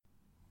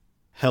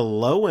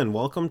Hello and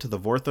welcome to the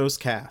Vorthos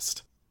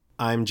Cast.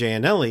 I'm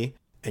Janelli,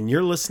 and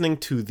you're listening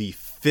to the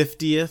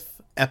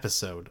 50th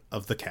episode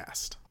of the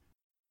cast.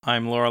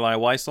 I'm Lorelei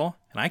Weissel,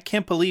 and I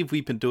can't believe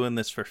we've been doing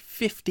this for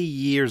 50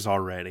 years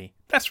already.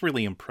 That's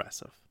really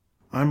impressive.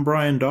 I'm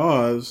Brian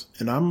Dawes,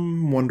 and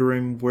I'm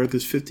wondering where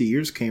this 50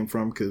 years came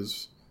from,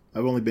 because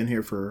I've only been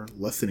here for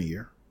less than a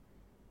year.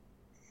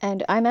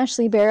 And I'm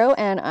Ashley Barrow,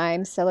 and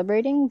I'm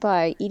celebrating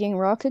by eating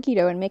raw cookie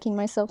dough and making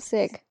myself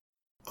sick.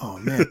 Oh,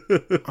 man,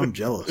 I'm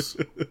jealous.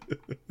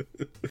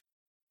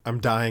 I'm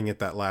dying at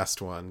that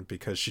last one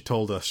because she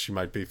told us she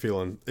might be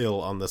feeling ill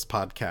on this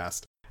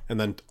podcast, and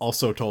then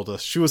also told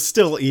us she was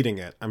still eating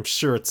it. I'm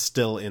sure it's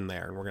still in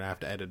there, and we're going to have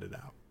to edit it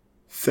out.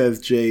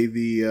 Says Jay,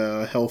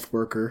 the health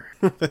worker.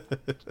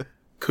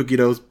 Cookie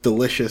dough's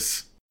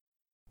delicious.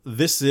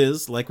 This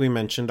is, like we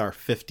mentioned, our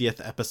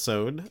 50th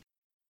episode.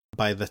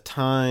 By the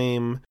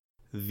time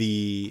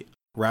the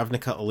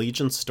Ravnica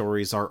Allegiance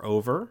stories are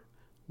over,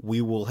 we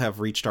will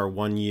have reached our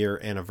 1-year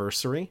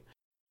anniversary.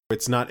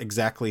 It's not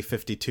exactly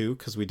 52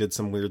 because we did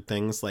some weird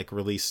things like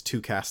release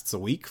 2 casts a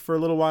week for a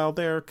little while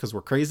there because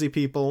we're crazy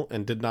people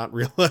and did not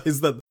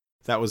realize that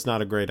that was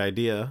not a great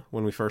idea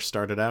when we first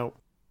started out.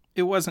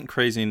 It wasn't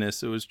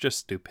craziness, it was just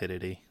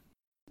stupidity.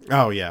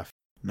 Oh, yeah.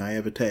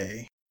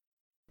 Naivete.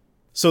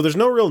 So there's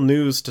no real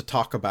news to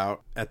talk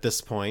about at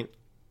this point.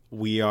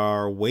 We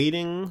are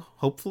waiting,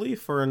 hopefully,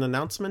 for an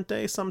announcement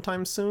day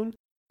sometime soon.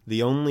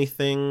 The only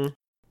thing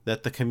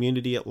that the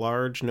community at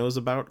large knows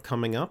about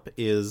coming up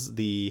is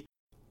the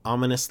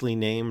ominously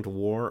named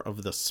War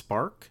of the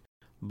Spark,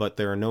 but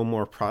there are no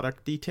more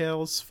product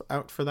details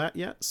out for that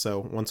yet, so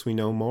once we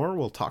know more,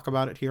 we'll talk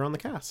about it here on the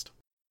cast.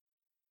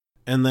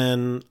 And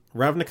then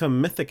Ravnica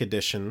Mythic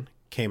Edition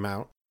came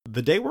out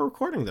the day we're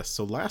recording this,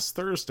 so last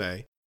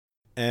Thursday,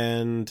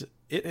 and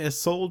it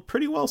has sold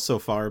pretty well so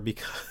far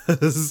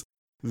because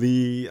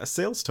the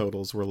sales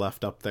totals were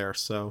left up there,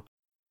 so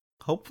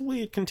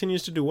hopefully it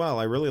continues to do well.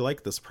 I really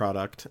like this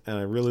product, and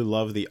I really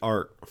love the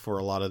art for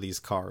a lot of these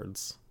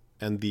cards,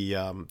 and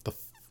the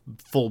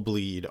full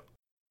bleed.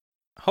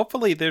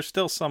 Hopefully there's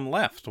still some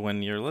left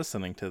when you're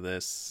listening to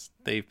this.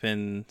 They've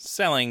been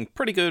selling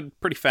pretty good,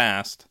 pretty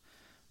fast,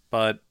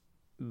 but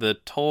the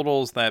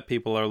totals that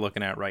people are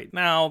looking at right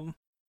now,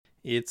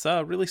 it's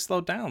really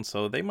slowed down,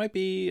 so they might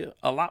be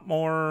a lot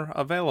more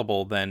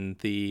available than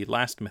the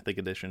last Mythic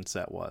Edition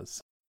set was.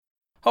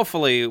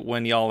 Hopefully,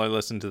 when y'all are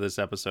listening to this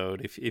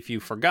episode, if you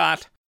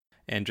forgot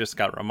and just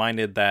got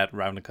reminded that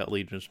Ravnica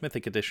Allegiance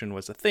Mythic Edition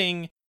was a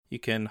thing, you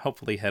can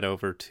hopefully head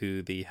over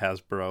to the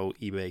Hasbro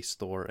eBay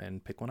store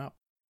and pick one up.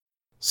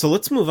 So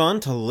let's move on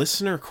to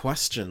listener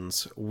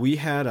questions. We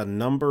had a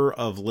number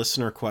of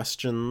listener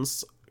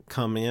questions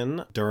come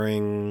in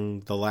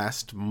during the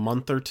last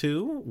month or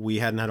two. We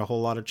hadn't had a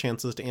whole lot of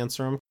chances to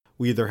answer them.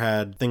 We either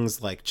had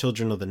things like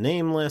Children of the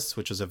Nameless,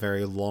 which is a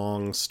very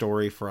long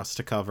story for us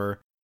to cover,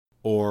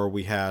 or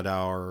we had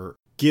our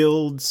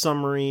guild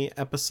summary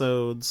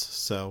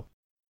episodes,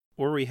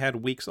 Or we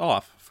had weeks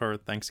off for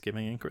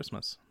Thanksgiving and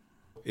Christmas.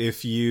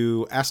 If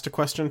you asked a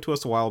question to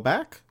us a while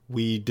back,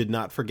 we did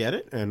not forget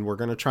it, and we're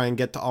going to try and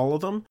get to all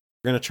of them.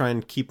 We're going to try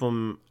and keep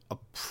them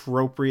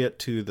appropriate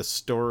to the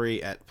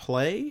story at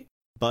play,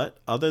 but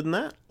other than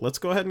that, let's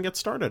go ahead and get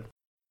started.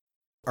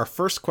 Our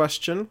first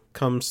question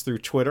comes through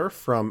Twitter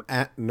from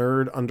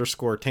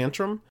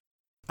 @nerd_tantrum.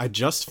 I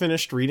just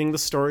finished reading the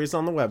stories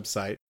on the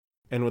website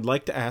and would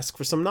like to ask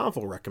for some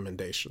novel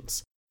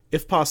recommendations.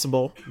 If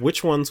possible,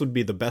 which ones would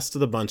be the best of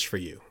the bunch for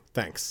you?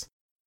 Thanks.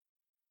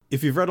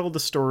 If you've read all the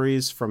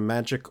stories from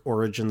Magic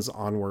Origins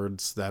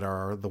onwards that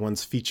are the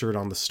ones featured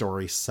on the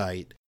story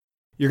site,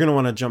 you're going to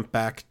want to jump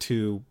back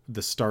to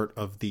the start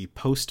of the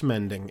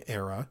post-Mending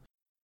era.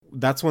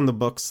 That's when the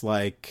books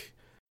like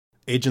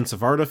Agents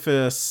of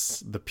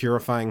Artifice, The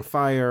Purifying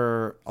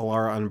Fire,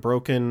 Alara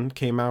Unbroken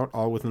came out,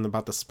 all within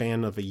about the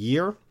span of a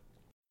year.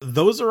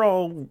 Those are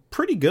all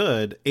pretty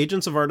good.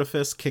 Agents of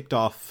Artifice kicked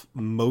off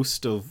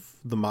most of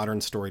the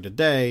modern story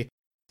today.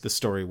 The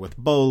story with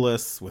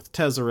Bolas, with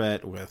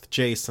Tezzeret, with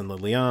Jace and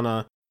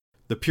Liliana.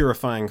 The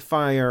Purifying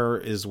Fire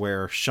is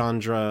where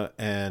Chandra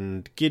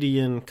and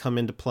Gideon come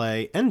into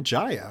play, and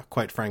Jaya,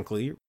 quite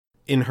frankly,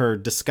 in her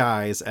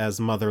disguise as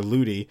Mother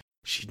Ludi.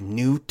 She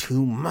knew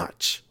too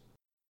much.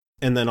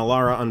 And then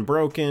Alara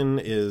Unbroken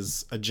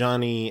is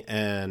Ajani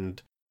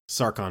and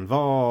Sarkhan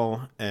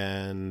Vol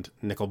and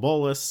Nicol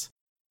Bolas.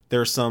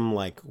 There's some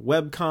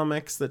web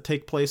comics that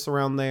take place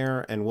around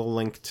there, and we'll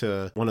link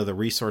to one of the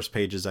resource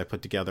pages I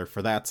put together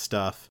for that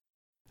stuff.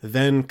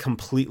 Then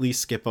completely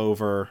skip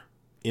over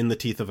In the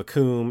Teeth of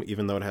Akum,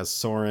 even though it has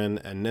Sorin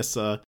and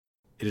Nissa.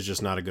 It is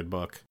just not a good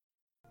book.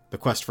 The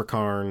Quest for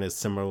Karn is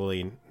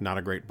similarly not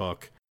a great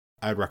book.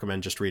 I'd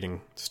recommend just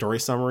reading story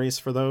summaries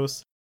for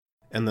those.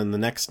 And then the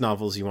next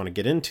novels you want to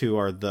get into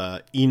are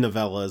the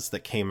e-novellas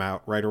that came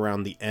out right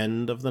around the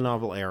end of the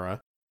novel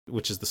era,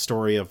 which is the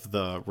story of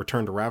the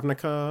Return to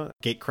Ravnica,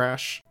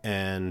 Gatecrash,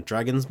 and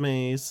Dragon's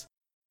Maze,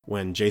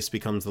 when Jace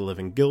becomes the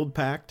Living Guild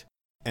Pact,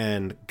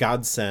 and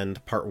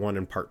Godsend Part 1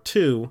 and Part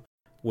 2,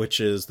 which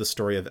is the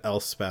story of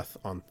Elspeth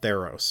on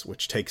Theros,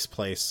 which takes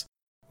place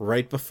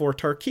right before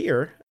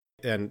Tarkir,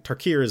 and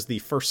Tarkir is the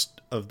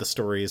first of the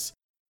stories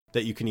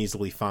that you can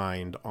easily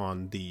find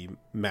on the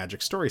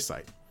Magic Story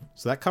site.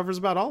 So that covers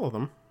about all of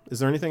them. Is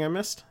there anything I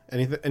missed?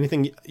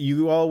 Anything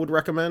you all would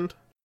recommend?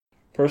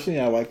 Personally,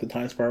 I like the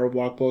Time Spiral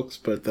block books,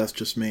 but that's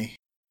just me.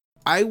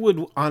 I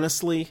would,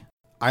 honestly,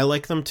 I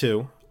like them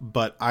too,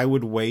 but I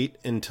would wait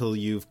until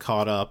you've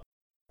caught up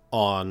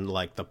on,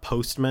 like, the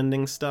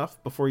post-mending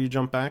stuff before you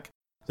jump back.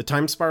 The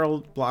Time Spiral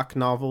block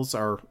novels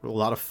are a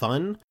lot of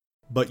fun,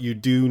 but you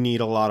do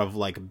need a lot of,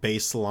 like,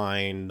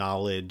 baseline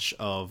knowledge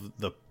of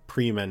the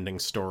pre-mending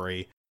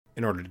story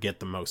in order to get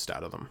the most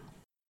out of them.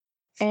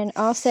 And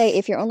I'll say,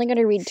 if you're only going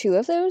to read 2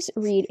 of those,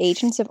 read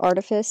Agents of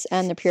Artifice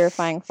and The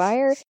Purifying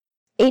Fire.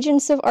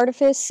 Agents of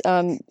Artifice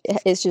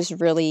is just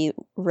really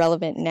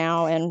relevant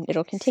now, and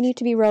it'll continue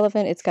to be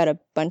relevant. It's got a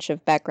bunch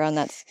of background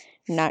that's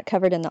not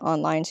covered in the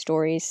online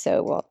stories,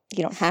 so, well,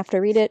 you don't have to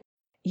read it.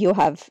 You'll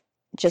have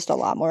just a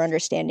lot more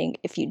understanding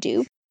if you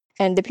do.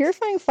 And The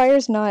Purifying Fire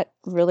is not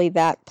really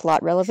that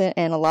plot relevant,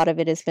 and a lot of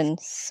it has been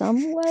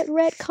somewhat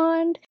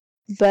retconned,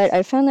 but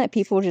I found that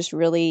people just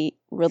really,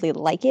 really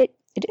like it.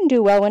 It didn't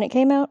do well when it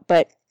came out,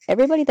 but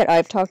everybody that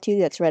I've talked to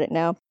that's read it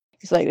now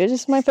is like, this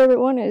is my favorite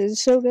one, it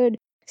is so good.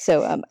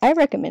 So I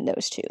recommend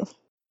those 2.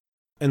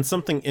 And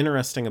something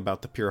interesting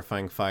about The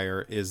Purifying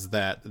Fire is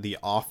that the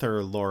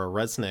author, Laura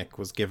Resnick,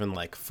 was given,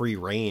 like, free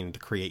reign to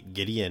create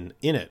Gideon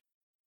in it.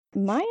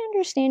 My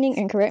understanding,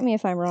 and correct me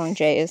if I'm wrong,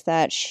 Jay, is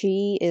that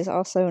she is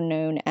also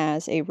known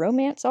as a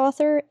romance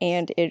author,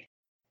 and it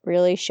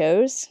really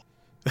shows.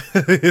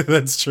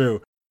 That's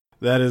true.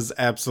 That is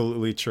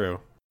absolutely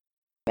true.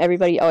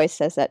 Everybody always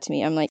says that to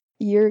me. I'm like,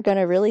 you're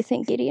gonna really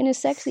think Gideon is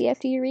sexy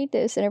after you read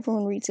this, and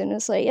everyone reads it and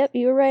it's like, yep,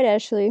 you were right,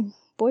 Ashley.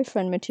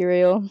 Boyfriend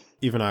material.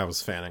 Even I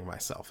was fanning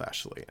myself,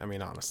 Ashley. I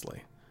mean,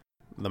 honestly.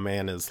 The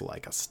man is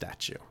like a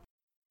statue.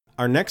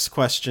 Our next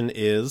question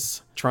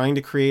is, trying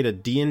to create a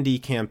D&D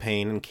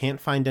campaign and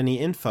can't find any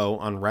info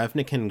on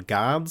Ravnican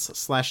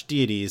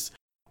gods/deities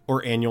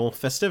or annual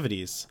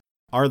festivities.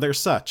 Are there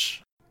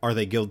such? Are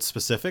they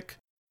guild-specific?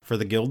 For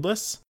the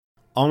guildless?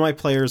 All my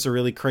players are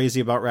really crazy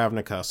about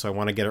Ravnica, so I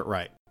want to get it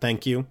right.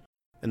 Thank you.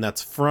 And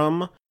that's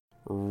from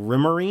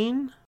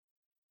Rimarine?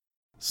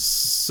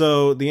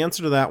 So the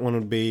answer to that one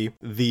would be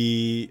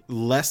the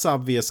less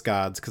obvious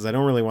gods, because I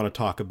don't really want to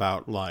talk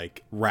about,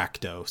 like,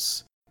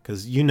 Rakdos,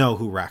 because you know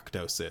who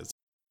Rakdos is.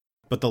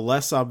 But the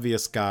less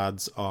obvious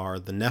gods are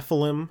the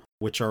Nephilim,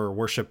 which are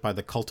worshipped by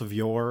the Cult of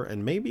Yore,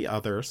 and maybe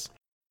others.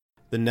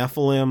 The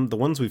Nephilim, the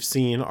ones we've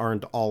seen,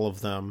 aren't all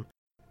of them,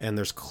 and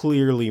there's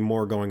clearly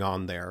more going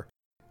on there.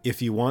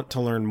 If you want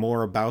to learn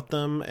more about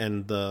them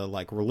and the,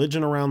 like,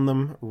 religion around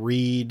them,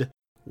 read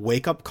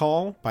Wake Up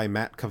Call by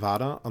Matt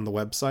Cavada on the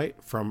website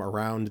from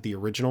around the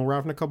original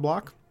Ravnica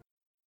block.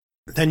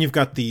 Then you've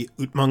got the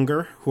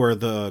Utmunger, who are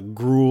the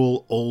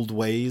Gruul Old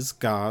Ways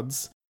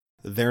gods.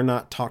 They're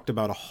not talked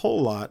about a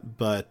whole lot,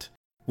 but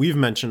we've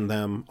mentioned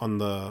them on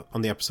the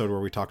episode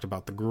where we talked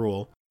about the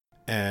Gruul,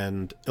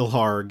 and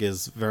Ilharg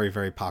is very,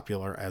 very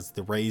popular as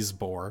the Raise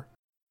Boar.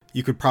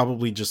 You could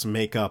probably just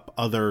make up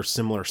other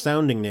similar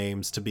sounding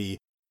names to be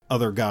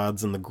other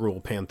gods in the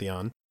Gruul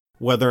pantheon.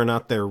 Whether or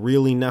not they're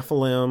really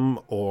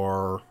Nephilim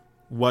or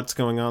what's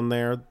going on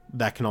there,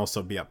 that can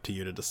also be up to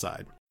you to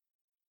decide.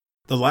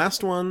 The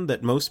last one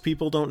that most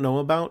people don't know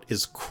about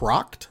is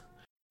Croct.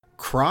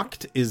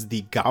 Croct is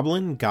the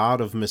goblin god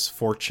of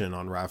misfortune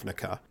on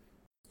Ravnica.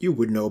 You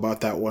would know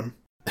about that one.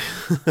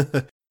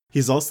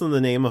 He's also the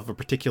name of a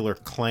particular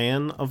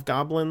clan of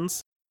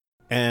goblins,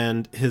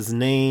 and his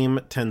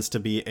name tends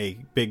to be a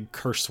big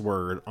curse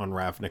word on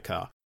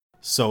Ravnica.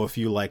 So if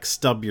you, like,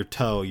 stub your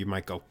toe, you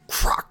might go,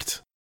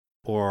 Croct!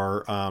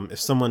 Or if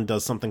someone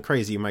does something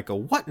crazy, you might go,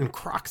 what in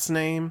Croc's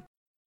name?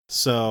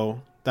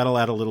 So that'll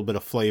add a little bit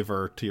of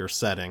flavor to your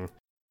setting.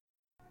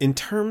 In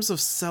terms of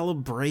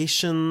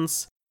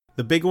celebrations,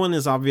 the big one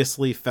is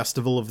obviously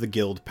Festival of the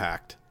Guild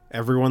Pact.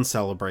 Everyone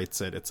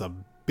celebrates it. It's a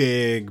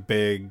big,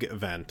 big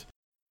event.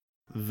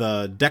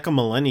 The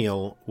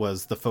Decamillennial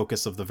was the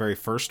focus of the very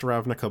first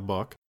Ravnica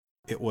book.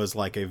 It was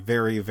like a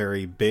very,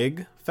 very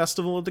big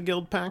Festival of the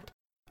Guild Pact.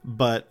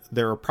 But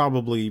there are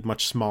probably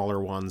much smaller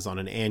ones on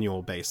an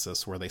annual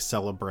basis where they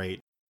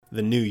celebrate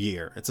the new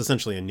year. It's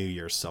essentially a New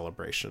Year's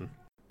celebration.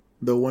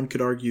 Though one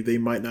could argue they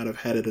might not have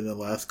had it in the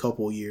last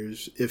couple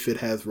years if it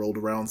has rolled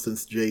around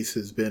since Jace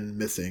has been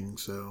missing,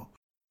 so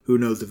who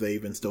knows if they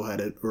even still had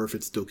it or if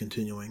it's still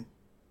continuing.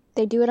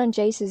 They do it on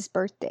Jace's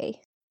birthday.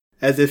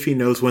 As if he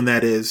knows when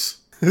that is.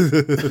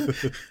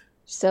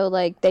 So,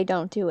 like, they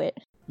don't do it.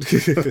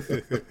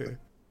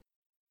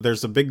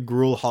 There's a big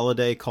Gruul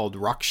holiday called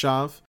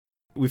Rakshav.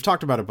 We've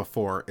talked about it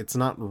before. It's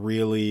not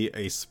really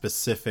a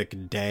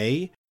specific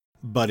day,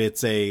 but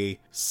it's a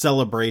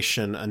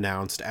celebration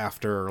announced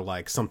after,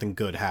 like, something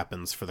good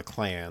happens for the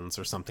clans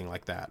or something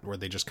like that, where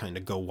they just kind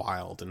of go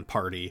wild and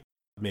party,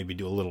 maybe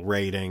do a little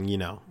raiding, you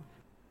know.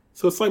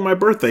 So it's like my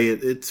birthday.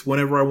 It's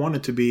whenever I want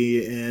it to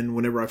be and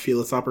whenever I feel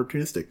it's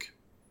opportunistic.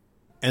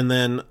 And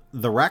then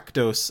the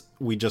Rakdos,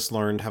 we just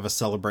learned, have a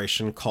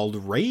celebration called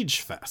Rage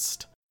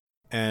Fest.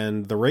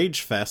 And the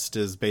Rage Fest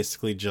is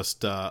basically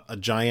just a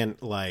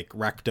giant, like,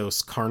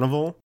 Rakdos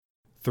carnival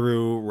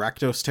through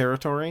Rakdos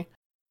territory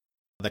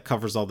that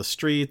covers all the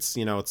streets.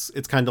 You know, it's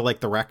kind of like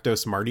the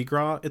Rakdos Mardi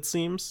Gras, it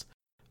seems.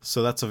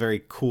 So that's a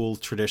very cool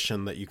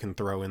tradition that you can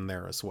throw in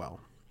there as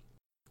well.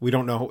 We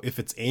don't know if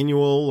it's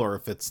annual or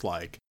if it's,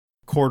 like,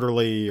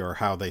 quarterly or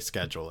how they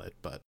schedule it,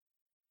 but...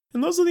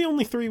 And those are the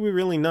only 3 we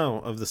really know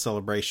of the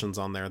celebrations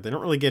on there. They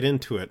don't really get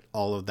into it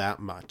all of that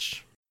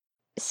much.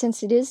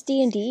 Since it is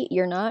D&D,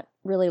 you're not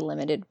really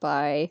limited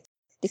by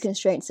the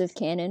constraints of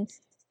canon.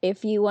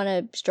 If you want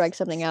to strike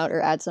something out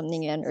or add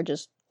something in or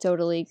just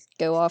totally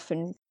go off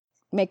and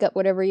make up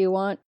whatever you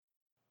want,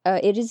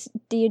 it is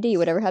D&D.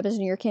 Whatever happens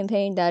in your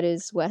campaign, that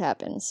is what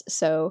happens.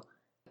 So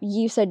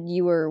you said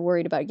you were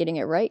worried about getting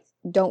it right.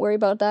 Don't worry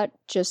about that.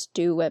 Just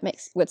do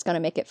what's going to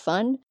make it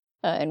fun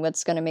and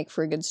what's going to make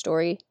for a good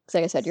story. Because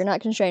like I said, you're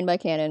not constrained by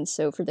canon,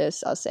 so for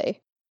this, I'll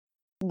say,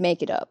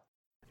 make it up.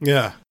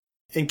 Yeah.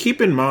 And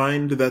keep in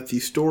mind that the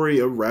story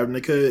of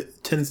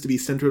Ravnica tends to be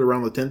centered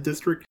around the 10th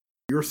district.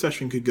 Your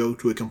session could go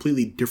to a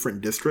completely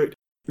different district.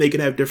 They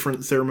can have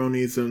different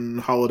ceremonies and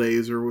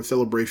holidays or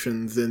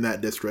celebrations in that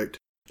district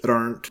that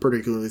aren't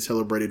particularly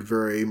celebrated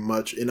very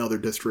much in other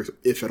districts,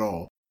 if at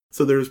all.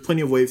 So there's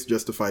plenty of ways to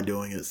justify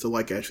doing it. So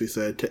like Ashley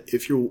said,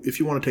 if you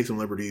want to take some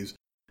liberties,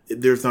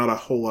 there's not a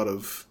whole lot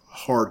of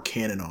hard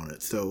canon on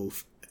it. So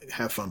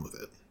have fun with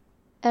it.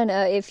 And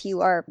if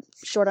you are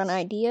short on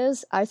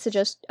ideas, I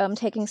suggest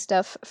taking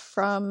stuff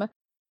from,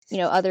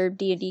 other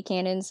D&D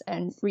canons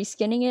and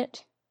reskinning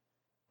it.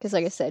 Because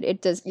like I said,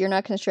 you're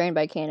not constrained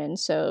by canon,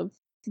 so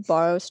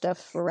borrow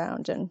stuff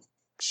around and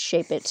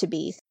shape it to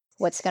be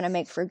what's going to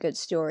make for a good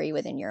story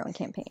within your own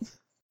campaign.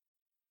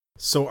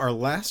 So our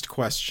last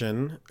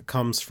question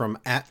comes from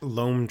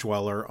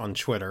 @LoamDweller on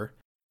Twitter.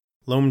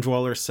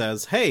 LoamDweller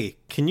says, "Hey,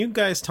 can you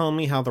guys tell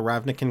me how the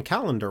Ravnican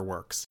calendar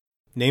works?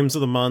 Names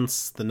of the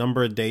months, the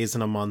number of days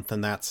in a month,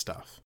 and that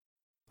stuff."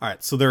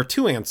 Alright, so there are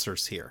 2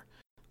 answers here.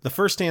 The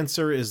first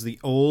answer is the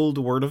old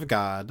Word of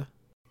God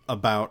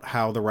about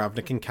how the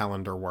Ravnican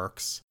calendar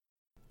works.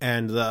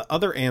 And the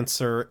other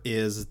answer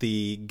is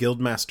the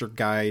Guildmaster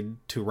Guide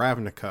to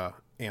Ravnica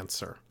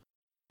answer.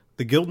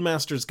 The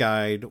Guildmaster's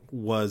Guide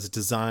was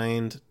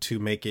designed to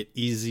make it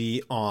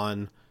easy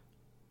on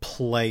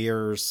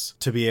players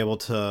to be able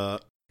to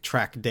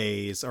track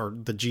days, or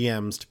the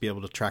GMs to be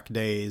able to track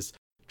days,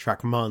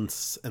 track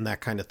months, and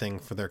that kind of thing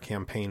for their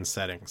campaign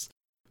settings.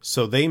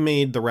 So they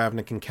made the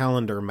Ravnican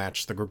calendar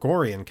match the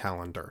Gregorian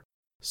calendar.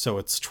 So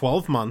it's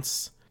 12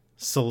 months,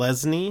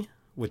 Selesny,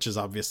 which is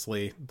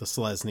obviously the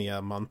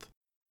Selesnya month,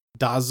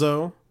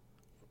 Dazo,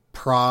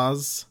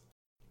 Praz,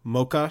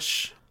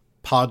 Mokash,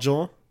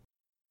 Pajal,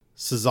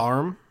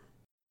 Cesarm,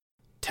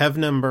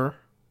 Tevnember,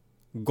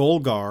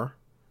 Golgar,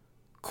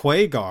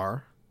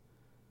 Quagar,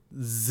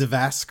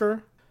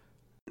 Zivasker,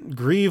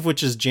 Grieve,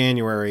 which is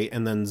January,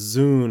 and then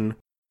Zune,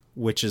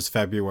 which is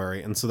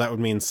February, and so that would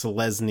mean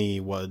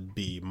Selesny would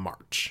be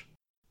March.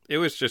 It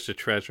was just a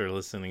treasure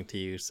listening to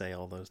you say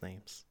all those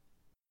names.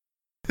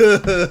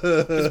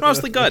 It's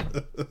mostly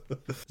good.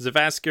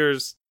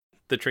 Zavasker's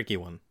the tricky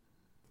one.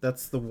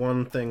 That's the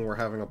one thing where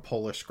having a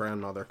Polish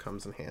grandmother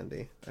comes in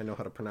handy. I know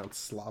how to pronounce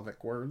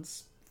Slavic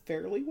words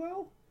fairly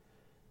well.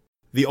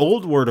 The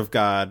old Word of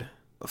God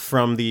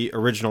from the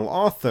original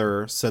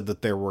author said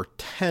that there were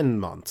 10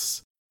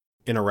 months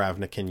in a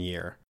Ravnican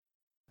year.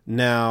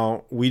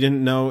 Now, we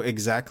didn't know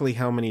exactly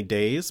how many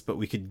days, but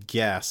we could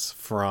guess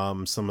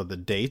from some of the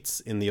dates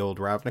in the old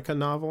Ravnica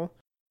novel.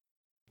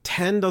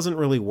 10 doesn't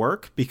really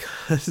work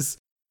because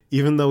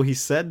even though he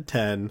said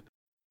 10,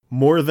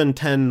 more than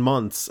 10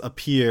 months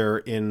appear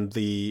in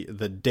the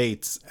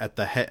dates at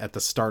the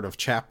start of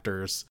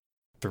chapters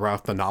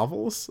throughout the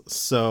novels.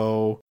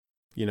 So,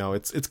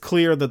 it's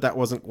clear that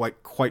wasn't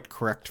quite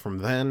correct from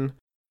then.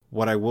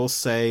 What I will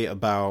say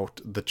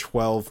about the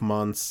 12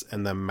 months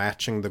and them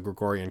matching the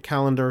Gregorian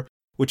calendar,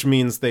 which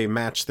means they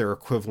match their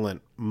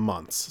equivalent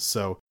months.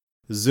 So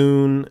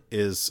Zune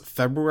is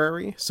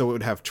February, so it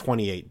would have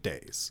 28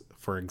 days,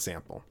 for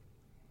example.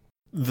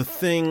 The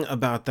thing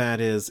about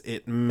that is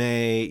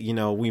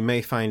we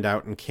may find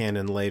out in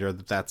canon later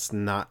that that's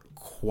not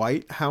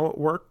quite how it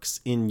works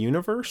in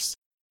universe.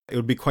 It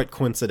would be quite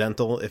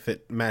coincidental if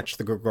it matched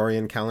the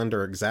Gregorian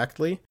calendar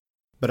exactly,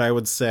 but I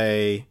would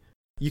say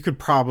you could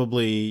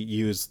probably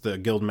use the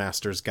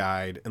Guildmaster's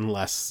Guide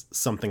unless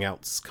something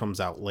else comes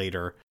out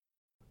later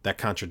that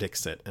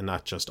contradicts it and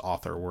not just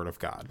author Word of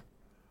God.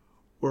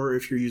 Or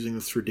if you're using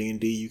this for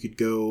D&D, you could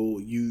go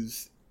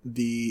use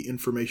the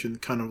information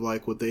kind of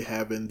like what they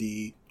have in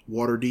the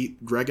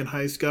Waterdeep Dragon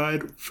Heist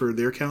Guide for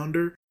their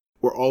calendar,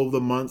 where all of the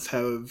months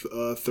have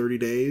 30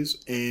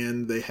 days,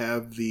 and they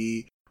have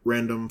the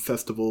random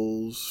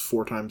festivals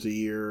 4 times a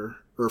year,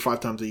 or 5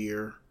 times a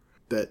year,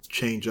 that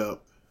change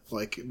up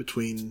like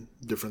between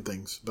different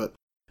things. But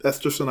that's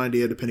just an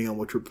idea depending on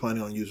what you're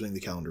planning on using the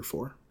calendar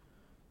for.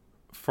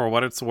 For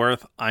what it's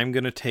worth, I'm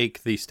going to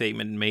take the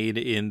statement made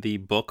in the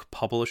book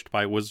published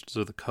by Wizards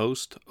of the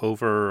Coast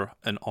over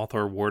an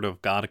author Word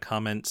of God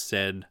comment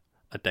said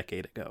a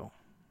decade ago.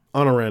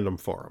 On a random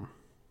forum.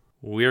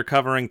 we're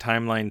covering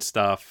timeline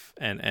stuff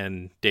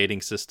and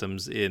dating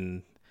systems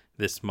in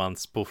this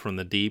month's Pull from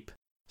the Deep.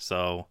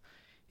 So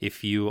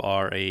if you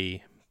are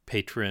a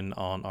patron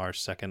on our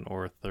second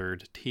or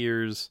third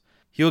tiers,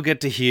 you'll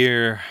get to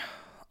hear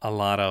a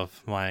lot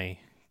of my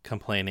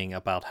complaining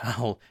about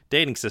how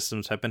dating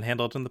systems have been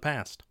handled in the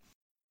past.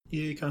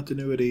 Yay,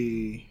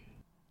 continuity.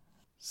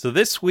 So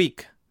this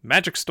week,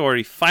 Magic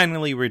Story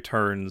finally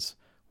returns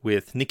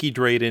with Nikki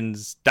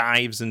Drayden's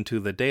dives into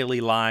the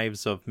daily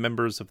lives of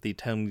members of the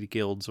 10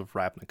 guilds of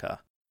Ravnica.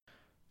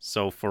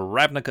 So for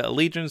Ravnica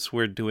Allegiance,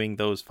 we're doing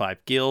those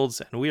 5 guilds,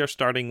 and we are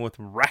starting with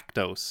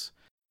Rakdos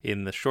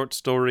in the short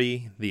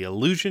story, The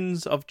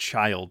Illusions of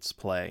Child's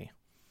Play.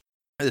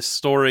 This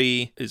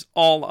story is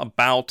all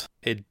about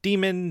a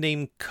demon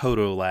named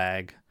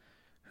Kodolag,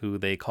 who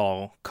they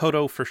call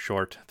Kodo for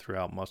short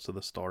throughout most of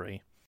the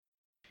story.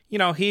 You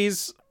know,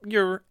 he's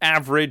your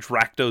average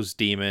Rakdos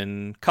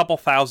demon, couple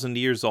thousand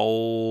years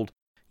old,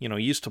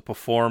 used to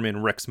perform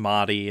in Rix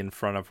Maadi in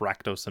front of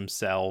Rakdos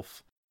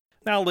himself.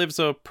 Now lives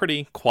a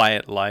pretty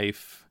quiet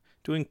life,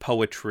 doing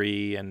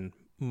poetry and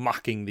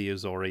mocking the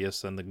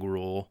Azorius and the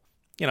Gruul.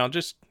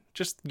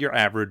 Just your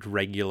average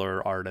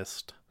regular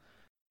artist.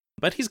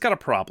 But he's got a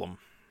problem,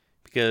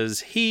 because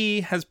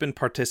he has been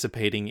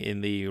participating in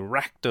the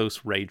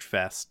Rakdos Rage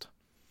Fest,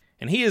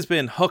 and he has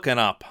been hooking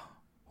up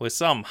with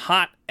some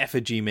hot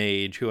effigy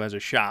mage who has a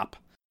shop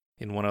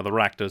in one of the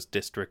Rakdos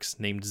districts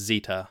named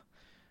Zeta,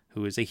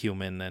 who is a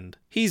human, and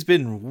he's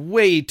been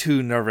way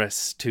too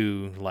nervous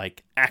to,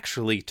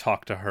 actually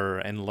talk to her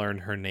and learn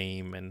her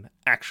name and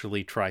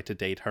actually try to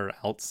date her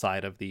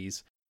outside of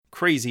these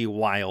crazy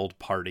wild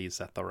parties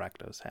that the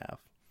Rakdos have.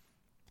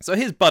 So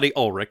his buddy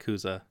Ulrich,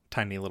 who's a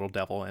tiny little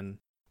devil and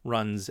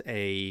runs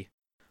a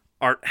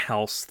art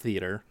house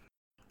theater.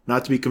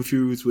 Not to be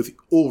confused with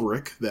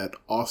Ulrich, that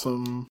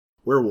awesome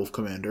werewolf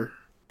commander.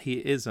 He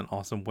is an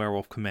awesome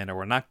werewolf commander.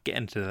 We're not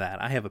getting to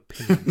that. I have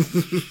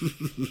opinions.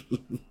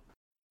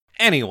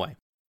 Anyway,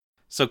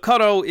 so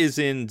Kodo is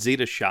in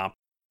Zeta's shop,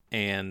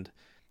 and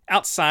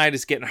outside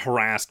is getting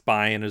harassed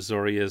by an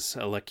Azorius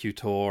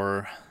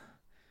Elocutor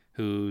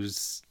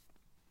who's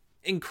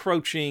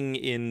encroaching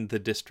in the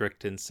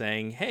district and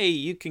saying, hey,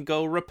 you can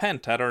go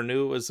repent at our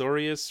new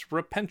Azorius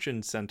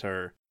Repention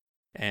Center.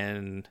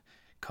 And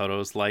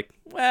Kodo's like,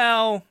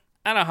 well,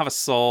 I don't have a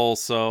soul,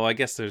 so I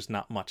guess there's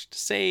not much to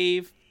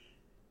save.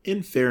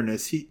 In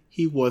fairness,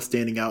 he was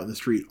standing out in the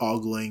street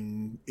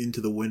ogling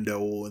into the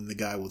window when the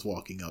guy was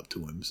walking up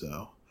to him,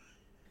 so...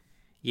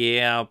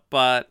 Yeah,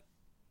 but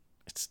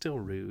it's still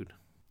rude.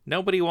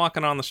 Nobody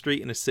walking on the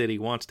street in a city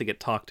wants to get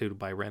talked to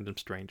by random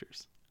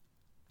strangers.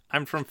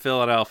 I'm from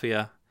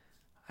Philadelphia.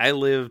 I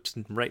lived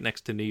right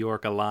next to New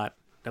York a lot.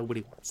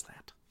 Nobody wants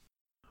that.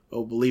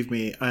 Oh, believe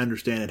me, I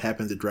understand it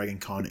happens at Dragon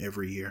Con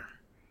every year.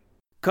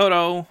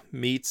 Kodo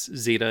meets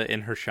Zeta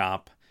in her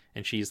shop,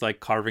 and she's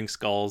carving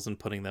skulls and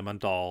putting them on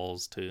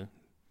dolls to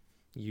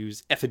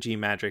use effigy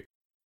magic.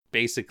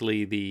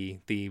 Basically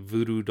the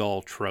voodoo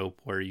doll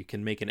trope where you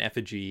can make an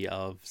effigy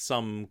of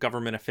some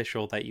government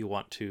official that you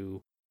want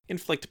to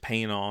inflict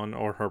pain on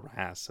or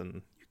harass,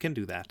 and you can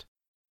do that.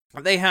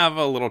 They have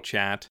a little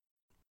chat.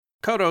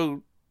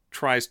 Kodo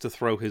tries to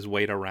throw his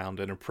weight around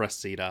and impress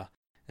Zeta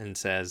and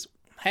says,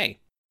 hey,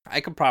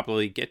 I could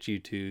probably get you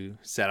to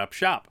set up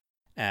shop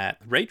at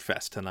Rage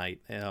Fest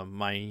tonight.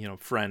 My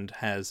friend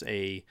has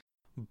a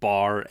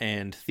bar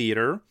and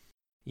theater.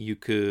 You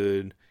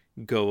could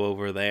go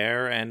over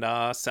there and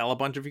sell a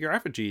bunch of your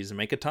effigies and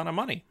make a ton of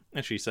money.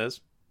 And she says,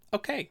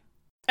 okay.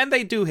 And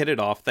they do hit it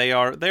off. They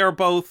are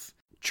both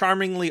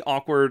charmingly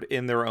awkward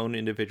in their own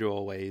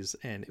individual ways,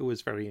 and it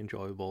was very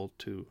enjoyable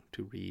to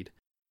read.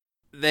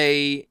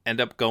 They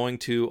end up going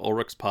to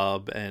Ulrich's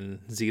pub, and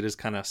Zeta's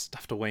kind of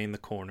stuffed away in the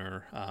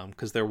corner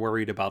because they're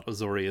worried about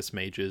Azorius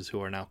mages who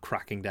are now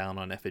cracking down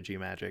on effigy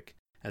magic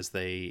as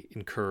they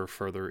incur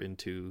further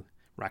into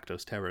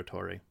Rakdos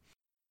territory.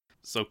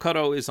 So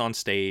Kodo is on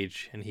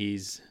stage, and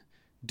he's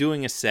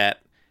doing a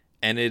set,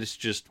 and it is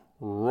just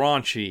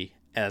raunchy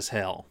as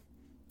hell.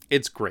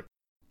 It's great.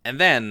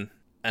 And then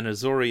an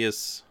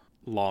Azorius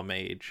law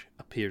mage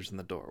appears in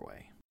the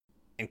doorway.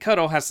 And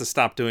Kodo has to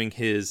stop doing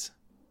his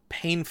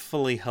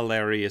painfully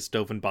hilarious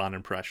Dovin Bond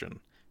impression,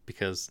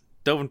 because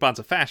Dovin Bond's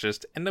a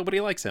fascist and nobody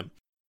likes him.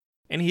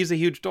 And he's a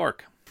huge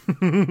dork.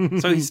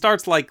 So he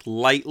starts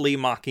lightly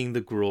mocking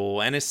the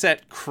Gruul, and his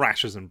set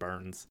crashes and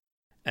burns.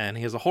 And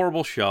he has a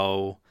horrible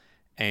show,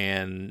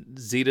 and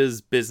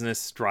Zeta's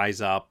business dries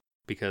up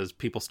because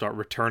people start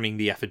returning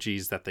the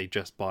effigies that they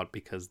just bought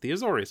because the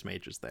Azorius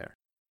mage is there.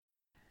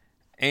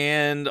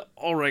 And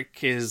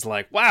Ulrich is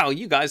like, wow,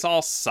 you guys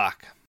all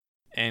suck.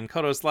 And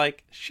Kodo's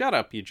like, shut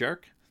up, you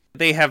jerk.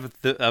 They have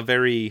a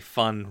very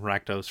fun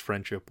Rakdos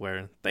friendship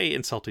where they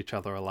insult each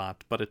other a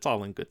lot, but it's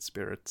all in good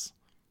spirits.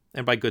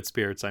 And by good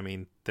spirits, I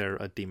mean they're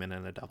a demon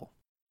and a devil.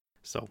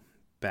 So,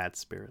 bad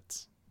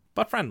spirits,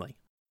 but friendly.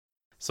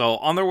 So,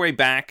 on their way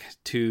back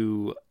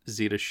to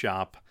Zeta's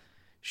shop,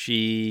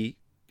 she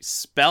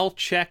spell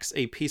checks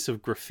a piece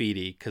of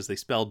graffiti because they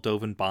spelled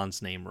Dovin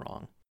Bond's name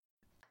wrong.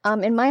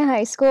 In my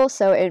high school,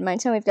 so in my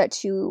town we've got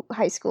 2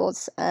 high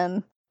schools,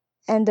 and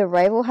the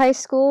rival high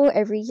school,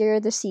 every year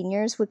the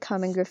seniors would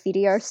come and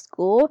graffiti our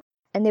school,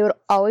 and they would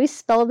always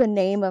spell the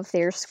name of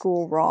their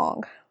school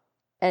wrong.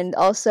 And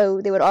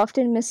also, they would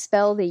often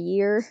misspell the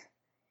year.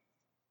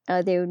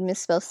 They would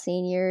misspell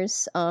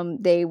seniors.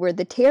 They were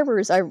the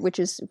Terrors, which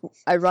is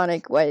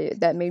ironic why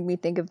that made me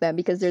think of them,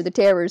 because they're the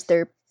Terrors.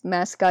 Their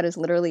mascot is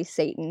literally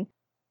Satan.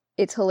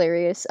 It's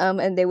hilarious.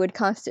 And they would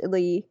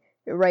constantly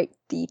write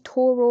the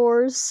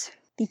Torors,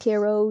 the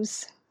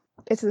Terros.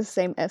 It's the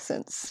same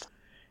essence.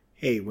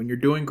 Hey, when you're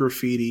doing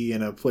graffiti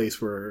in a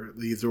place where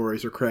the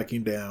Azores are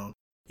cracking down,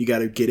 you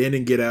gotta get in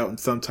and get out, and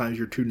sometimes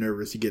you're too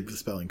nervous to get the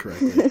spelling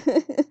correctly.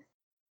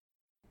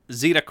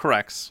 Zeta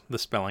corrects the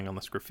spelling on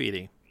this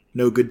graffiti.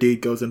 No good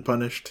deed goes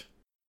unpunished.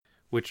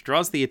 Which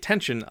draws the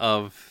attention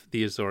of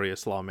the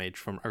Azorius law mage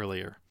from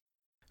earlier,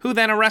 who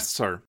then arrests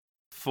her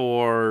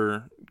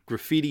for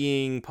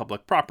graffitiing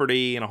public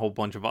property and a whole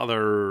bunch of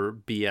other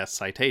BS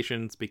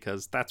citations,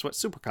 because that's what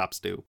super cops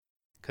do,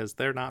 because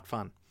they're not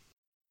fun.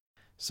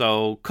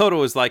 So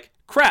Kodo is like,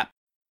 crap,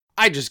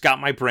 I just got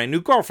my brand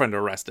new girlfriend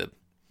arrested.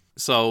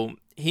 So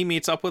he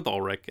meets up with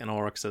Ulrich, and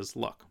Ulrich says,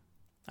 look,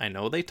 I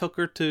know they took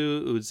her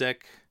to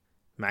Udzek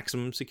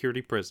maximum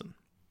security prison,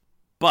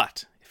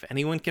 but if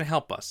anyone can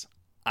help us,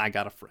 I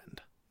got a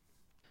friend.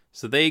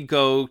 So they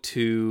go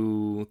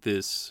to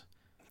this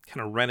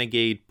kind of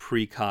renegade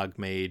precog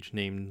mage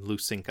named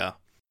Lucinka,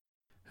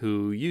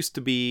 who used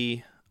to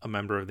be a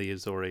member of the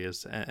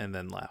Azorius and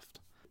then left.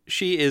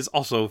 She is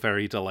also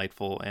very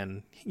delightful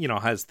and,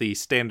 has the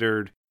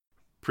standard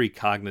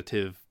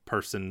precognitive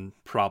person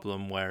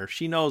problem where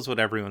she knows what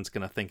everyone's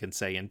going to think and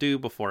say and do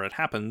before it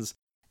happens,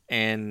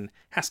 and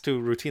has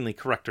to routinely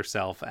correct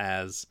herself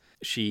as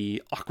she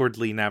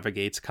awkwardly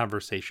navigates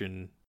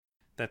conversation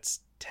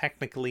that's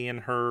technically in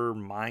her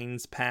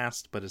mind's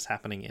past, but is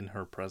happening in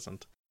her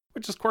present,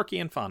 which is quirky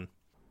and fun.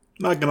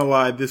 Not gonna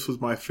lie, this was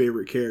my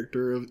favorite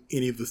character of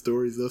any of the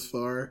stories thus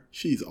far.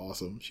 She's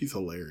awesome. She's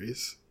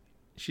hilarious.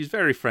 She's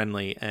very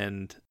friendly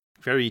and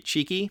very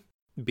cheeky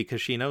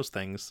because she knows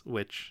things,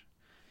 which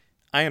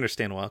I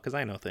understand well because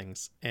I know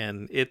things.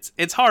 And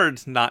it's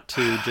hard not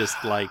to just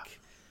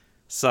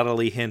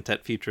subtly hint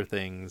at future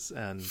things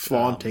and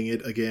flaunting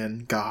it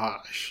again.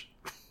 Gosh.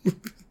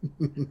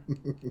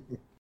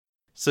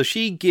 So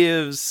she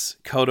gives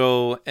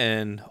Kodo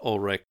and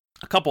Ulrich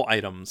a couple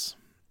items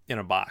in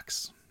a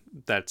box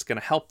that's going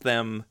to help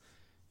them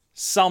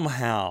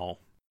somehow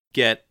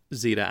get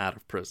Zeta out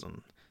of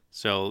prison.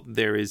 So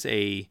there is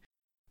a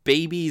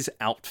baby's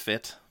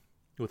outfit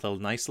with a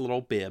nice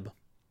little bib.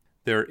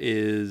 There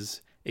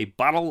is a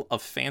bottle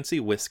of fancy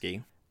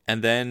whiskey.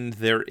 And then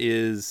there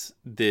is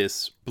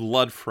this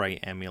Bloodfray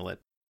amulet,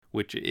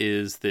 which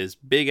is this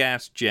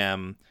big-ass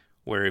gem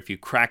where if you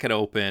crack it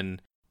open,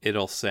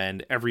 it'll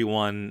send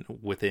everyone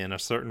within a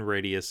certain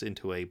radius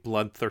into a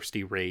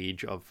bloodthirsty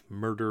rage of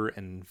murder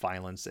and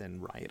violence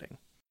and rioting.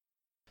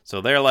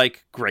 So they're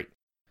like, great,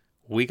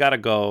 we gotta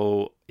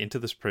go into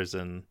this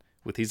prison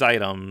with these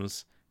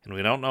items, and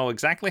we don't know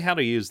exactly how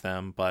to use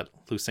them, but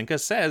Lucinka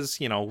says,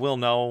 we'll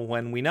know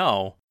when we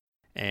know,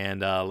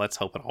 and let's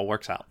hope it all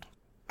works out.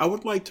 I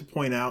would like to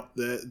point out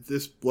that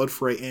this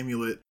Bloodfray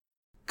amulet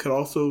could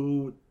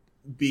also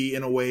be,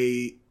 in a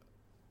way,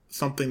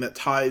 something that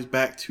ties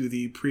back to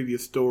the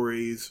previous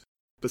stories,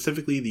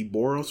 specifically the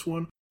Boros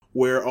one,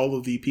 where all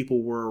of the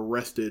people were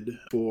arrested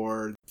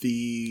for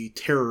the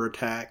terror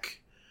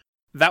attack.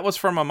 That was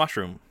from a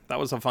mushroom. That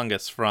was a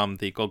fungus from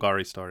the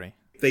Golgari story.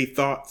 They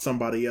thought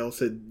somebody else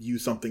had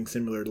used something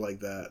similar like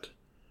that.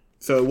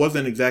 So it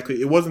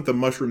wasn't the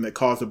mushroom that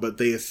caused it, but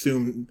they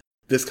assumed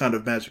this kind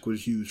of magic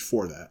was used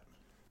for that.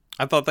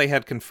 I thought they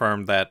had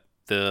confirmed that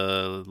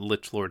the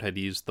Lich Lord had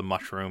used the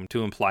mushroom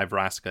to imply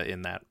Vraska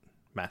in that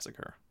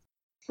massacre.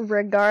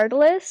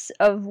 Regardless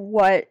of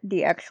what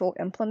the actual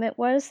implement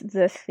was,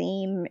 the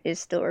theme is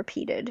still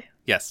repeated.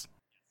 Yes.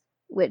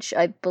 Which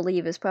I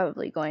believe is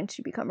probably going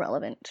to become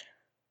relevant.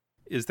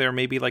 Is there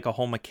maybe a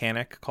whole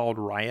mechanic called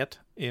Riot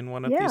in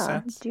one of these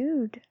sets? Yeah,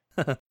 dude.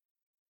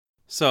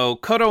 So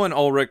Kodo and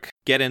Ulrich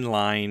get in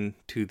line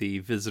to the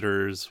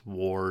visitors'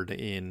 ward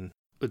in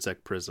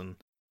Udzek prison.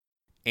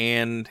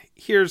 And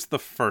here's the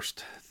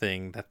first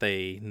thing that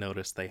they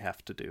notice they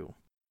have to do.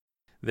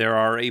 There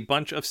are a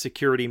bunch of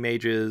security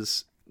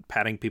mages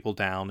patting people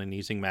down and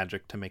using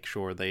magic to make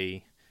sure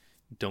they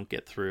don't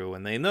get through.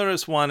 And they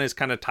notice one is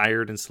kind of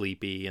tired and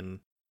sleepy and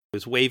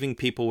is waving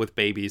people with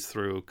babies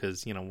through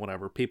because,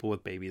 whatever, people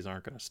with babies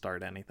aren't going to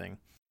start anything.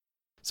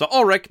 So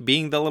Ulrich,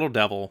 being the little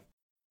devil,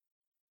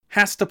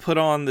 has to put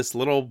on this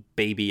little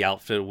baby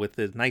outfit with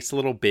a nice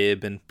little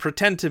bib and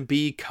pretend to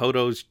be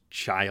Kodo's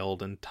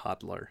child and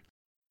toddler.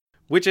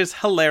 Which is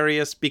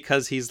hilarious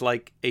because he's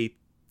like a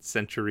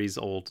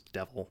centuries-old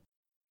devil.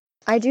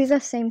 I do the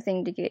same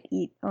thing to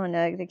eat on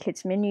the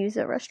kids' menus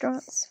at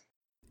restaurants.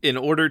 In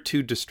order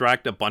to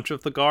distract a bunch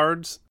of the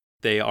guards,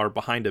 they are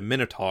behind a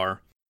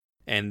minotaur,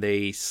 and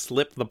they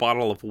slip the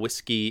bottle of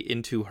whiskey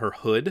into her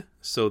hood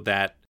so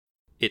that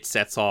it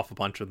sets off a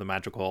bunch of the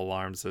magical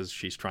alarms as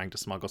she's trying to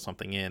smuggle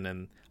something in,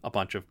 and a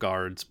bunch of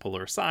guards pull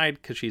her aside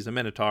because she's a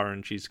Minotaur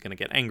and she's going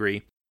to get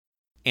angry.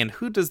 And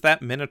who does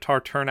that Minotaur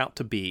turn out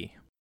to be?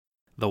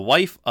 The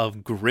wife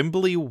of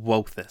Grimly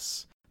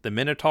Wothus, the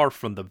Minotaur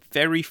from the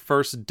very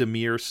first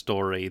Dimir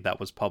story that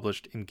was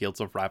published in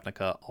Guilds of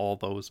Ravnica all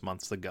those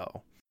months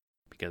ago.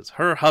 Because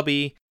her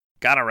hubby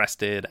got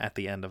arrested at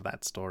the end of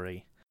that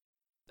story.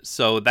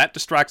 So that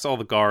distracts all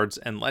the guards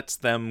and lets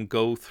them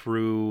go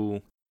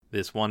through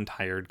this one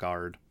tired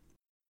guard.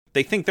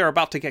 They think they're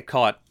about to get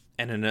caught,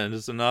 and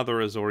another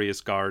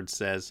Azorius guard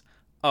says,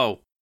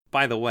 "Oh,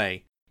 by the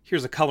way,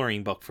 here's a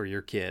coloring book for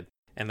your kid."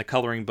 And the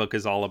coloring book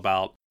is all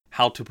about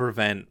how to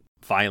prevent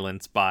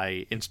violence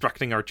by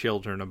instructing our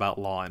children about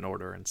law and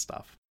order and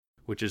stuff,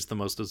 which is the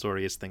most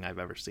Azorius thing I've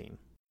ever seen.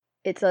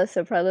 It's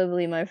also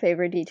probably my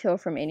favorite detail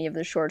from any of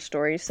the short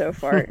stories so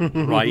far.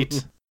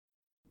 Right?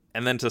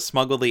 And then to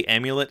smuggle the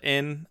amulet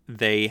in,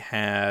 they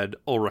had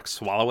Ulrich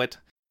swallow it,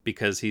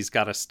 because he's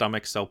got a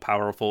stomach so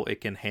powerful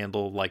it can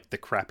handle, like, the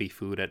crappy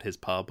food at his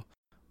pub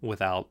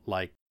without,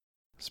 like,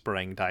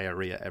 spraying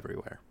diarrhea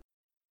everywhere.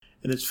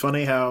 And it's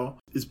funny how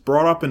it's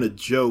brought up in a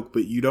joke,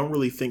 but you don't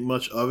really think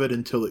much of it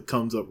until it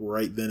comes up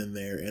right then and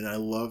there. And I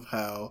love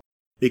how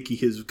Nikki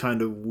has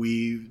kind of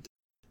weaved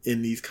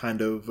in these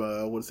kind of,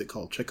 what is it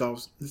called?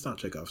 Chekhov's? It's not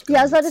Chekhov's. Yeah,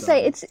 I was about to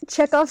say, it's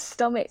Chekhov's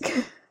stomach.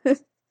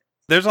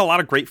 There's a lot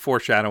of great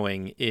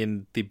foreshadowing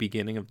in the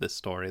beginning of this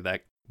story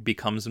that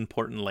becomes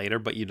important later,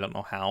 but you don't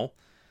know how.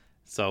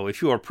 So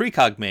if you are a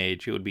precog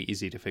mage, it would be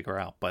easy to figure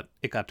out, but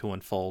it got to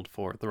unfold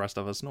for the rest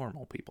of us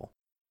normal people.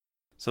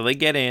 So they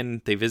get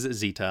in, they visit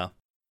Zita,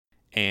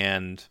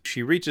 and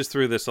she reaches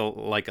through this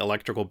like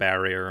electrical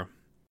barrier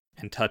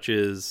and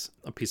touches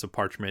a piece of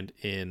parchment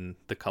in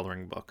the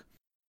coloring book.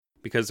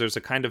 Because there's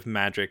a kind of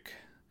magic...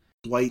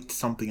 Blight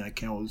something, I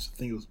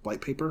think it was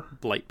blight paper?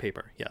 Blight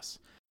paper, yes.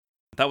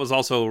 That was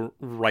also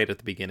right at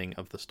the beginning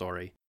of the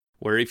story,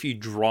 where if you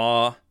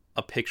draw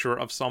a picture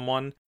of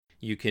someone,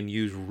 you can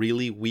use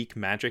really weak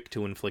magic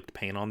to inflict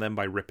pain on them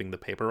by ripping the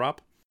paper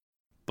up.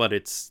 But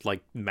it's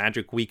like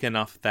magic weak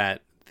enough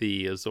that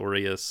the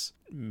Azorius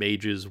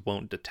mages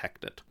won't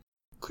detect it.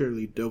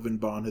 Clearly,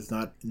 Dovin has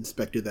not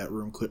inspected that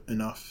room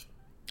enough.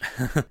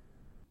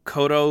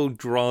 Kodo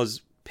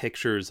draws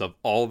pictures of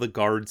all the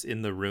guards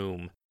in the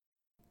room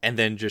and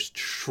then just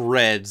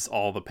shreds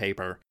all the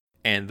paper.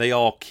 And they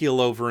all keel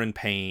over in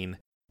pain.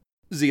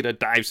 Zita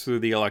dives through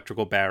the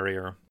electrical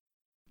barrier,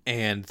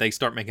 and they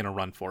start making a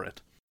run for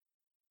it.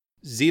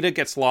 Zita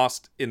gets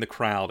lost in the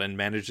crowd and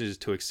manages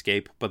to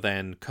escape, but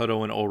then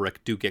Kodo and Ulrich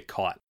do get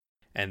caught,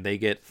 and they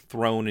get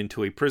thrown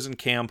into a prison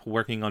camp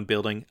working on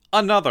building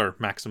another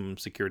maximum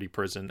security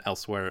prison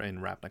elsewhere in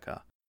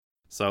Ravnica.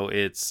 So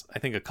it's, I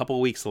think, a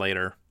couple weeks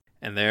later,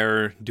 and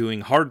they're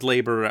doing hard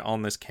labor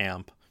on this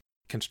camp,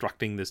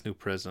 constructing this new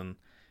prison,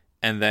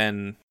 and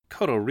then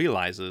Kodo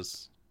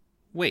realizes,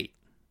 wait,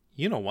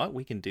 you know what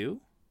we can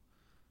do?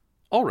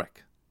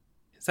 Ulrich,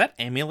 is that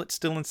amulet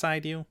still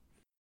inside you?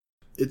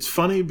 It's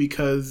funny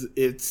because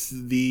it's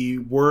the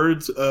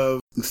words of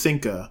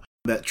Lucinka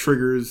that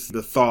triggers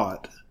the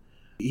thought.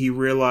 He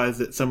realized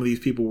that some of these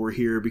people were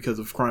here because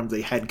of crimes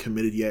they hadn't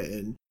committed yet,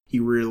 and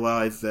he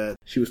realized that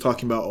she was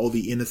talking about all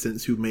the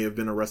innocents who may have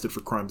been arrested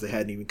for crimes they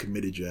hadn't even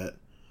committed yet.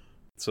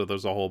 So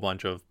there's a whole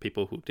bunch of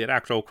people who did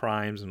actual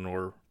crimes and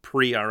were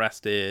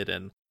pre-arrested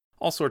and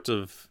all sorts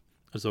of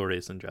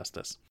Azorius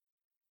injustice.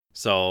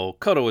 So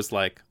Kodo is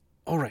like,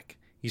 Ulrich,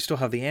 you still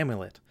have the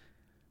amulet.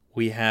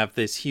 We have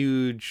this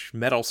huge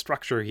metal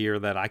structure here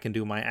that I can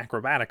do my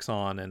acrobatics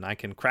on, and I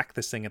can crack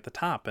this thing at the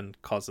top and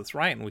cause this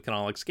riot, and we can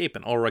all escape.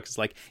 And Ulrich is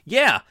like,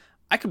 yeah,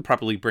 I could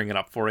probably bring it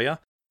up for you.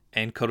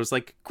 And Kodo's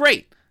like,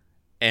 great.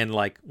 And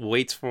like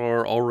waits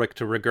for Ulrich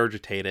to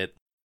regurgitate it.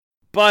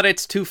 But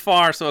it's too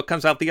far, so it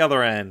comes out the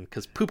other end,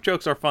 because poop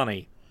jokes are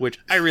funny, which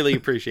I really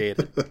appreciate.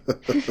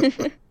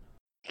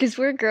 Because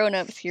we're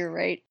grown-ups here,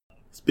 right?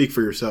 Speak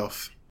for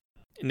yourself.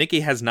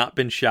 Nikki has not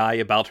been shy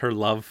about her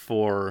love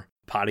for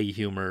potty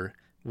humor,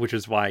 which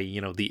is why,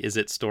 the Is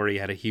It story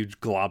had a huge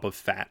glob of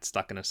fat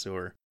stuck in a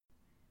sewer.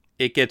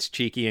 It gets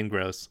cheeky and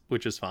gross,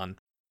 which is fun.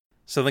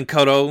 So then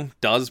Kodo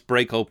does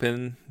break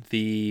open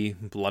the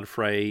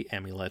Bloodfray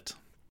amulet.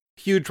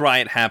 Huge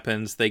riot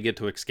happens, they get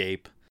to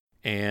escape,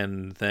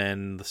 and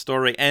then the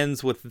story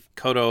ends with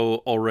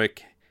Kodo,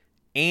 Ulrich,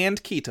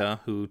 and Kita,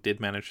 who did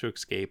manage to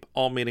escape,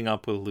 all meeting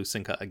up with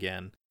Lucinka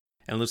again.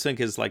 And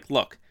Lucinka is like,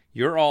 look,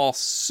 you're all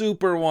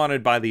super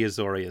wanted by the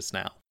Azorius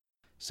now,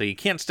 so you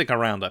can't stick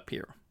around up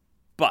here.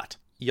 But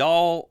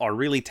y'all are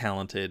really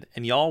talented,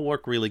 and y'all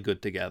work really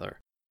good together,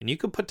 and you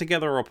could put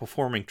together a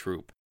performing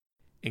troupe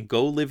and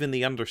go live in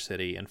the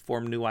Undercity and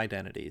form new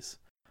identities.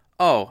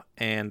 Oh,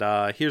 and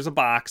here's a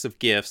box of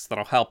gifts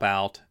that'll help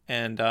out,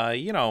 and,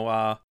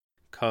 Kodo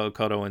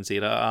and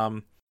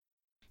Zita,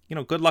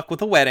 good luck with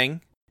the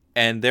wedding.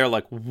 And they're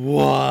like,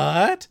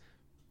 what?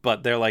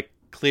 But they're like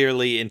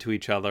clearly into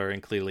each other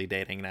and clearly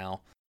dating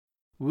now.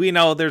 We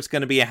know there's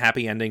going to be a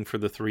happy ending for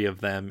the three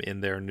of them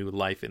in their new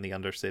life in the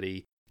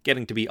Undercity,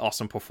 getting to be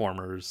awesome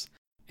performers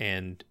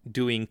and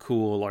doing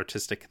cool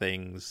artistic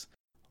things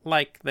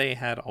like they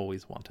had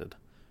always wanted.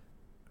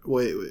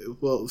 Wait.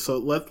 Well, so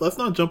let's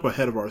not jump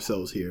ahead of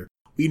ourselves here.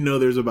 We know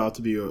there's about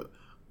to be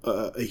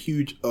a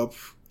huge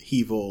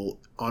upheaval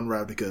on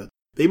Ravnica.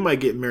 They might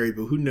get married,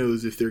 but who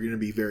knows if they're going to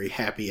be very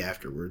happy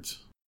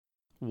afterwards.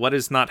 What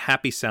is not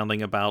happy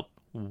sounding about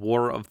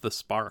War of the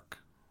Spark?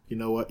 You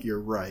know what? You're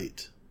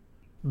right.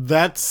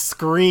 That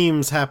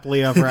screams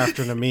happily ever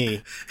after to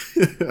me.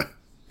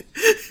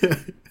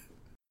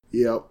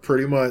 Yeah,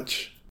 pretty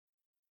much.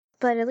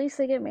 But at least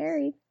they get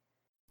married.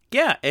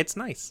 Yeah, it's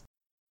nice.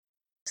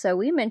 So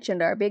we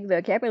mentioned our big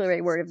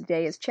vocabulary word of the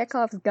day is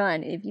Chekhov's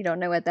gun. If you don't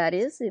know what that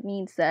is, it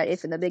means that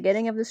if in the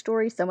beginning of the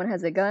story someone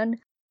has a gun,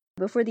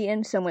 before the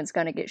end someone's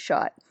gonna get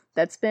shot.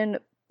 That's been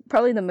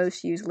probably the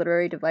most used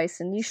literary device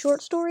in these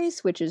short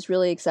stories, which is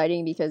really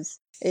exciting because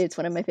it's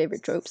one of my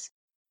favorite tropes.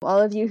 All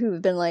of you who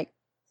have been like,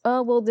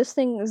 oh, well, this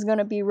thing is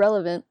gonna be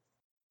relevant,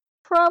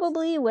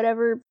 probably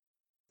whatever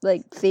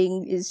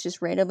thing is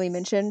just randomly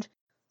mentioned,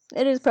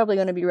 it is probably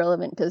going to be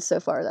relevant because so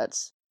far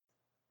that's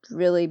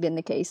really been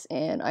the case,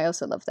 and I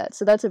also love that.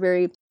 So that's a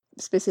very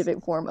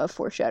specific form of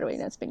foreshadowing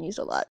that's been used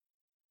a lot.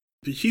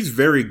 She's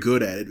very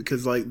good at it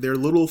because there are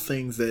little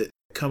things that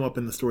come up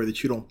in the story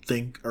that you don't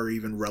think are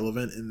even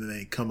relevant, and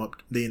then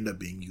they end up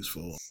being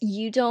useful.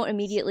 You don't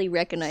immediately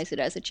recognize it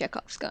as a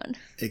Chekhov's gun.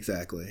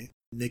 Exactly.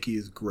 Nikki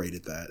is great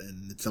at that,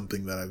 and it's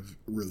something that I've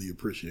really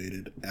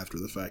appreciated after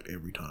the fact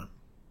every time.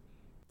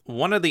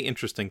 One of the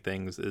interesting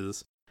things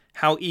is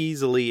how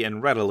easily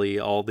and readily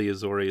all the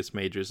Azorius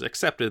mages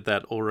accepted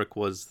that Ulrich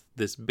was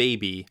this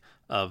baby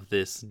of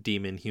this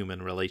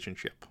demon-human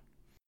relationship.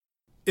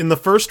 In the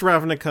first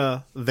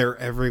Ravnica, they're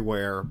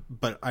everywhere,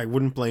 but I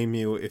wouldn't blame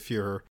you if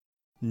you're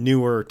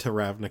newer to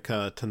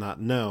Ravnica to not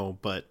know,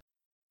 but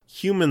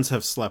humans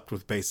have slept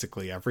with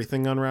basically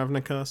everything on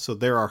Ravnica, so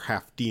there are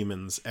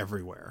half-demons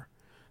everywhere.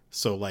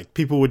 So,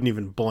 people wouldn't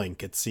even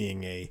blink at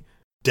seeing a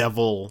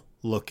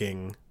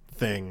devil-looking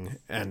thing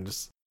and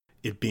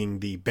it being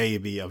the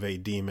baby of a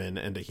demon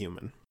and a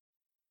human.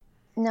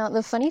 Now,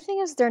 the funny thing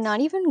is they're not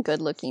even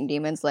good-looking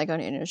demons like on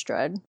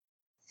Innistrad.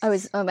 I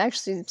was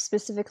actually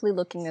specifically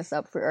looking this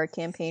up for our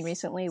campaign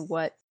recently.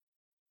 What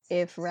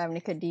if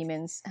Ravnica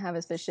demons have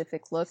a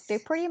specific look? They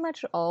pretty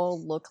much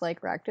all look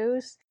like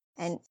Rakdos,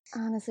 and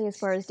honestly, as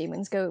far as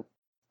demons go,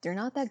 they're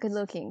not that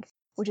good-looking,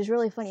 which is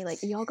really funny.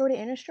 Y'all go to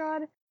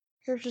Innistrad,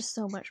 they're just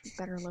so much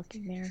better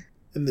looking there.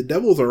 And the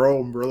devils are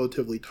all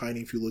relatively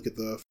tiny if you look at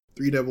the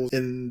 3 devils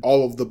in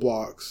all of the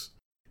blocks.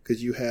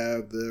 Because you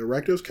have the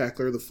Rakdos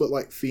Cackler, the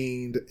Footlight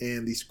Fiend,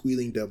 and the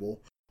Squealing Devil.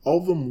 All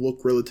of them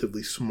look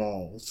relatively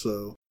small,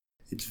 so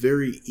it's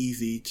very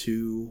easy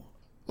to,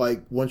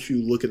 once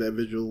you look at that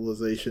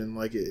visualization,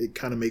 it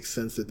kind of makes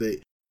sense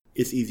that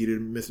it's easy to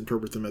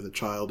misinterpret them as a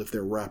child if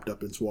they're wrapped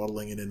up in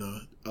swaddling and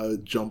in a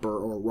jumper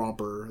or a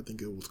romper, I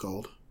think it was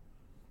called.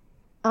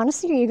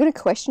 Honestly, are you going to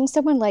question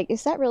someone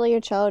is that really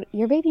a child?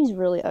 Your baby's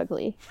really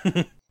ugly.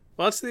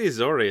 Well, it's the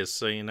Azorius,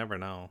 so you never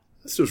know.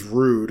 That's just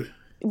rude.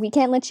 We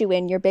can't let you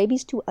in. Your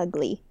baby's too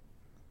ugly.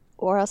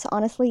 Or else,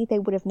 honestly, they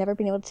would have never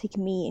been able to take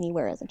me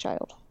anywhere as a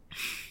child.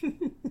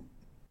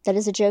 That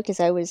is a joke,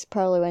 as I was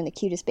probably one of the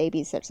cutest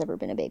babies that's ever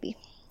been a baby.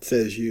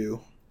 Says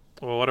you.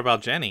 Well, what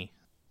about Jenny?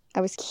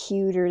 I was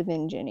cuter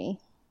than Jenny.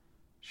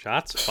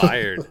 Shots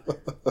fired.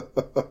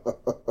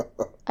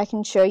 I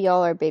can show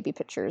y'all our baby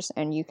pictures,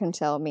 and you can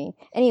tell me.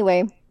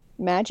 Anyway,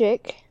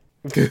 magic.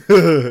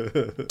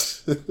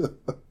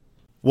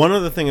 One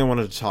other thing I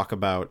wanted to talk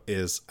about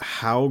is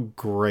how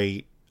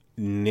great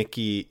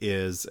Nikki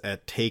is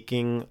at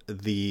taking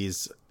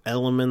these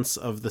elements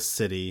of the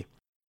city,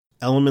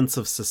 elements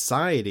of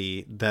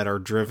society that are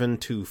driven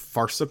to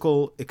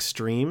farcical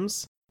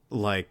extremes,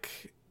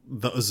 like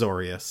the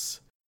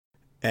Azorius,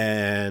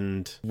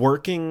 and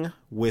working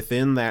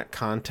within that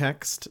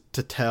context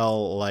to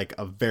tell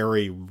a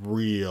very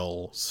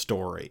real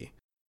story.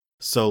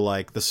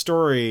 So the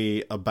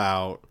story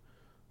about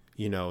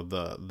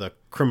the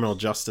criminal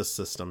justice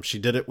system, she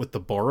did it with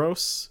the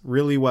Boros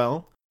really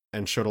well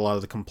and showed a lot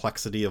of the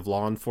complexity of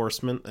law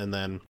enforcement, and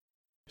then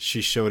she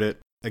showed it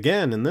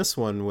again in this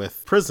one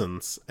with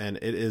prisons, and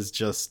it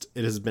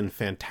has been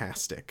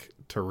fantastic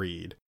to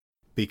read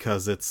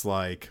because it's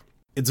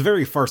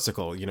very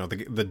farcical.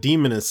 The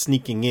demon is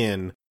sneaking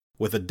in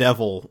with a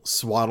devil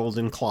swaddled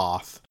in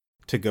cloth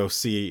to go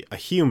see a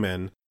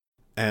human,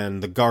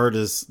 and the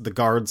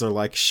guards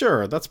are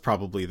sure, that's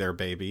probably their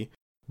baby.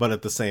 But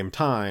at the same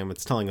time,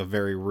 it's telling a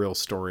very real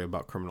story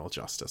about criminal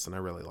justice, and I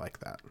really like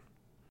that.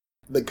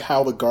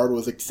 How the guard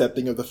was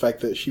accepting of the fact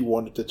that she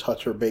wanted to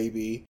touch her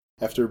baby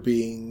after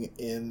being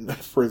in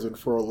prison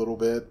for a little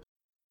bit.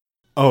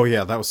 Oh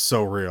yeah, that was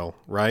so real,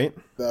 right?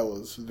 That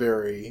was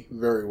very,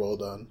 very well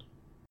done.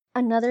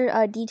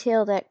 Another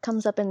detail that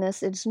comes up in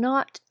this, it's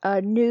not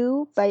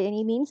new by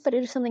any means, but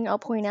it is something I'll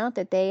point out,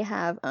 that they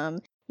have,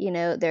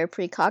 their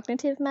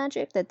precognitive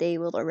magic, that they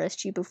will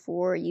arrest you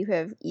before you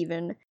have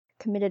even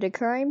committed a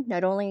crime.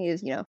 Not only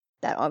is,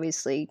 that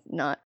obviously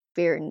not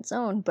fair in its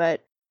own,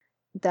 but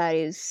that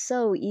is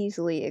so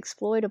easily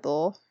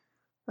exploitable.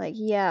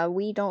 Yeah,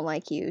 we don't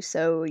like you,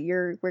 so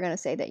we're gonna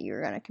say that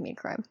you're gonna commit a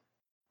crime.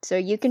 So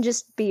you can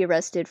just be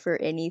arrested for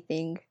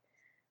anything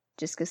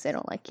just because they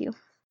don't like you.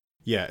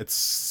 Yeah, it's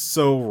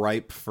so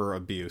ripe for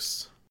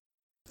abuse.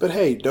 But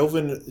hey,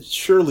 Delvin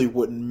surely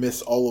wouldn't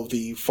miss all of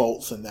the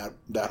faults in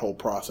that whole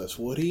process,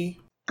 would he?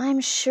 I'm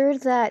sure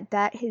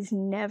that has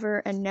never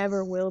and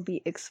never will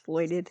be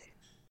exploited.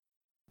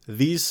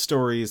 These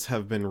stories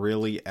have been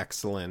really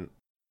excellent,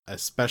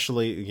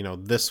 especially,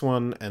 this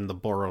one and the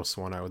Boros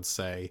one, I would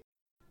say,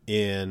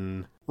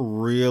 in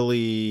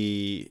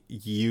really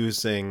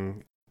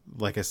using,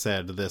 like I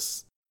said,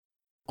 this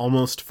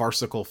almost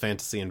farcical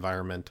fantasy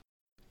environment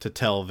to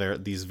tell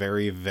these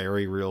very,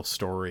 very real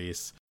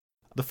stories.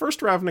 The first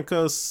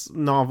Ravnica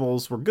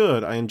novels were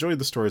good. I enjoyed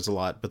the stories a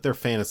lot, but they're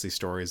fantasy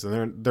stories,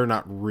 and they're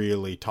not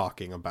really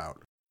talking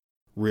about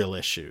real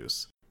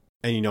issues.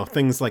 And,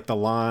 things like The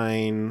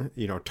Line,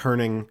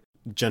 turning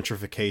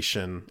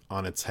gentrification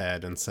on its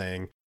head and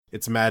saying,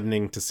 it's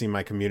maddening to see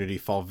my community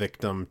fall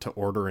victim to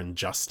order and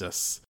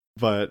justice.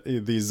 But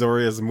the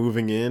Zorias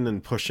moving in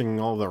and pushing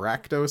all the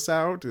Rakdos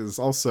out is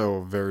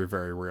also very,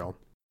 very real.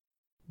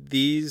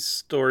 These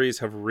stories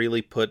have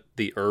really put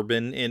the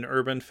urban in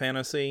urban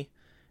fantasy,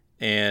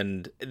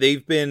 and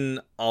they've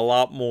been a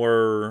lot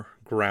more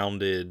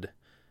grounded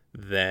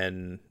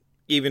than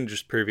even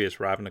just previous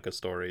Ravnica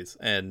stories.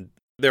 And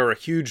they're a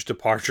huge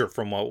departure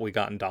from what we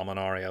got in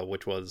Dominaria,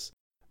 which was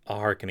a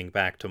harkening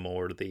back to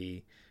more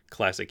the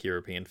classic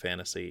European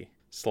fantasy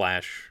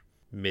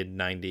 /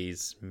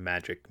 mid-90s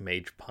magic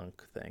mage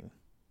punk thing.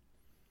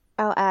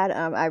 I'll add,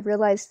 I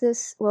realized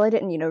this, well, I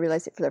didn't,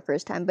 realize it for the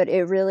first time, but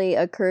it really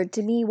occurred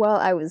to me while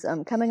I was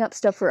coming up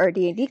stuff for our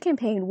D&D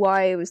campaign,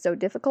 why it was so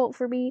difficult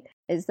for me,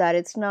 is that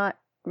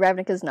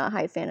Ravnica's not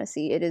high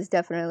fantasy. It is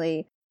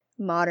definitely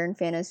modern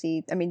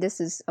fantasy. I mean, this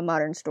is a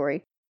modern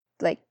story.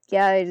 Like,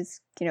 yeah, it's,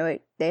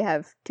 they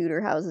have Tudor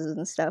houses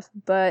and stuff,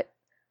 but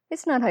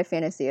it's not high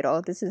fantasy at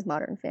all. This is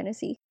modern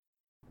fantasy.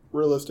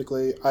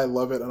 Realistically, I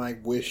love it, and I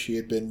wish he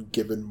had been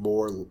given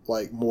more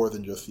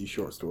than just these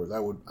short stories.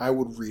 I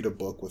would read a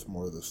book with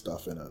more of this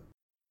stuff in it.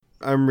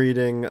 I'm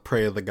reading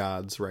Prey of the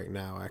Gods right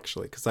now,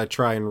 actually, because I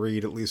try and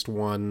read at least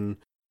one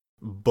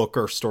book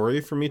or story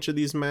from each of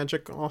these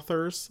magic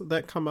authors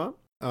that come up,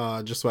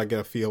 just so I get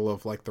a feel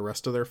of the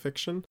rest of their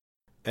fiction.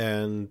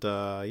 And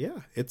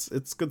yeah,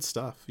 it's good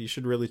stuff. You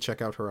should really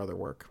check out her other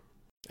work.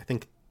 I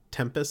think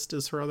Tempest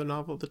is her other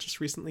novel that just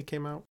recently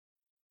came out.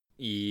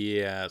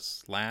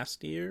 Yes,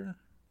 last year?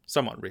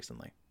 Somewhat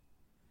recently.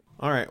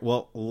 All right,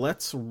 well,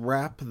 let's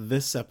wrap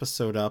this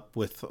episode up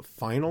with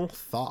final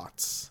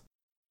thoughts.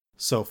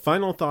 So,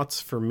 final thoughts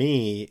for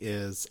me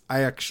is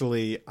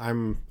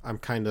I'm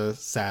kind of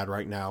sad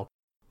right now.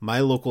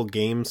 My local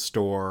game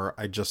store,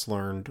 I just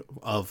learned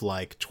of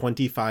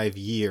 25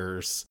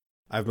 years.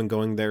 I've been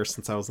going there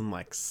since I was in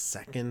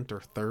second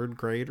or third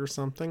grade or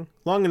something.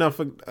 Long enough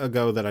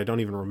ago that I don't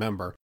even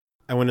remember.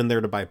 I went in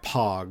there to buy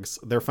Pogs.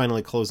 They're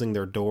finally closing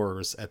their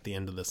doors at the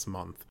end of this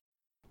month.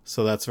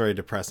 So that's very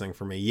depressing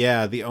for me.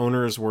 Yeah, the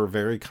owners were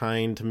very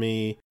kind to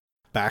me.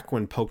 Back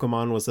when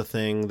Pokemon was a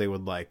thing, they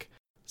would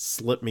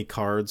slip me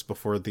cards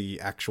before the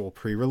actual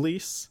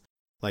pre-release.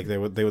 They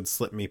would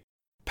slip me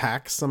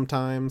packs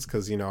sometimes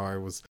because, I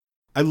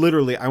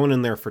went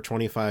in there for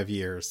 25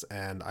 years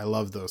and I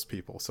love those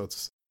people. So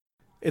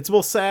it's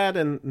both sad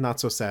and not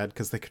so sad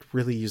because they could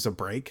really use a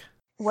break.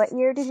 What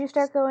year did you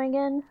start going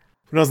in?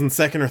 When I was in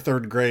second or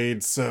third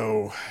grade,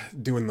 so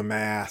doing the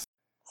math.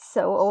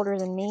 So older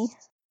than me.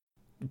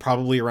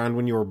 Probably around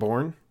when you were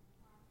born.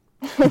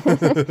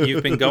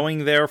 You've been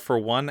going there for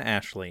one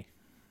Ashley.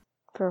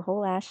 For a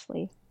whole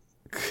Ashley.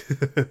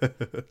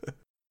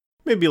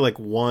 Maybe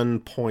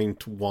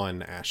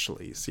 1.1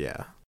 Ashleys,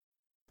 yeah.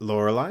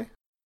 Lorelei?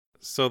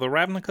 So the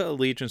Ravnica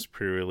Allegiance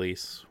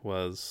pre-release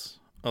was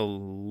a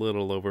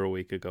little over a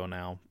week ago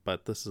now,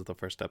 but this is the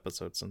first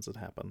episode since it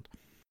happened.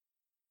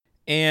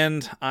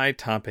 And I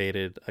top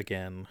 8'd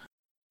again.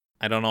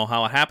 I don't know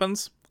how it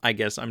happens. I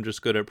guess I'm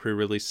just good at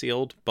pre-release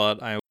sealed,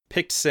 but I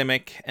picked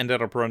Simic,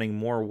 ended up running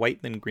more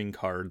white than green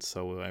cards,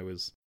 so I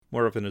was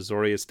more of an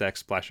Azorius deck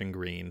splashing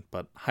green,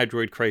 but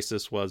Hydroid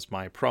Crisis was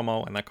my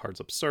promo, and that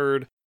card's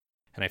absurd.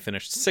 And I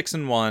finished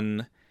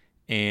 6-1,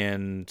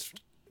 and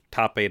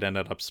top 8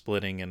 ended up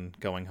splitting and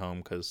going home,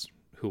 because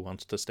who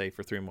wants to stay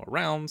for 3 more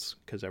rounds,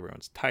 because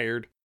everyone's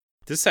tired.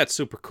 This set's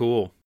super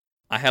cool.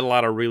 I had a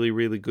lot of really,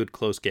 really good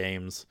close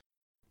games.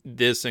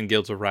 This and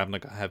Guilds of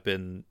Ravnica have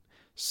been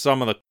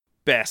some of the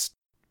best,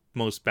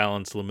 most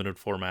balanced limited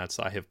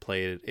formats I have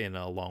played in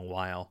a long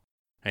while.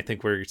 I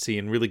think we're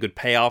seeing really good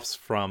payoffs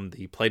from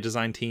the play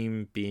design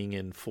team being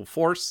in full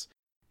force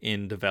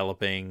in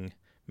developing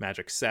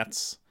Magic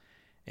sets,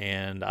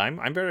 and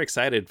I'm very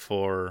excited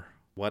for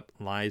what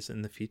lies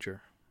in the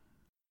future.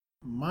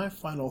 My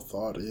final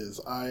thought is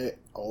I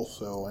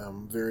also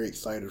am very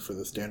excited for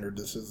the standard.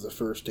 This is the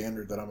first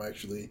standard that I'm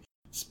actually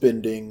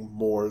spending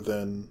more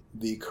than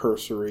the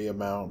cursory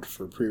amount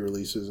for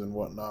pre-releases and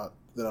whatnot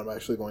that I'm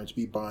actually going to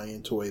be buying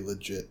into a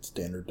legit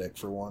standard deck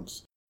for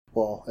once.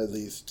 Well, at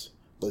least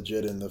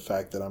legit in the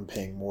fact that I'm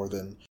paying more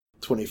than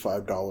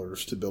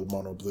 $25 to build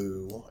mono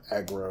blue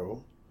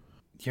aggro.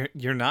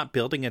 You're not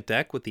building a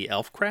deck with the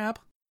Elf Crab?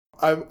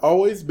 I've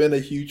always been a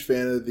huge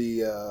fan of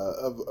the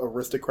of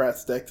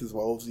Aristocrats decks as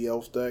well as the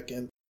Elves deck,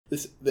 and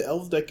the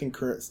Elves deck in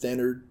current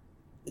standard,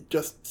 it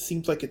just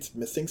seems like it's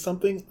missing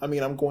something. I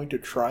mean, I'm going to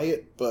try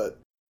it, but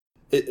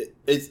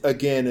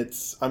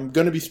I'm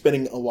going to be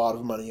spending a lot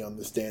of money on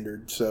the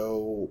standard,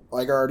 so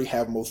like I already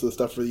have most of the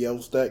stuff for the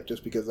Elves deck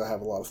just because I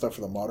have a lot of stuff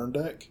for the Modern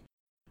deck.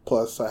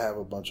 Plus, I have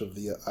a bunch of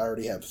I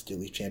already have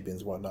Steely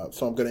Champions and whatnot,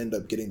 so I'm going to end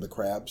up getting the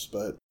Crabs,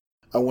 but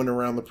I went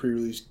around the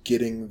pre-release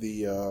getting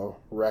the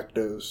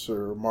Rakdos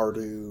or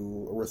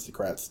Mardu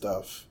Aristocrat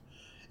stuff,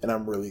 and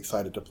I'm really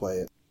excited to play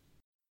it.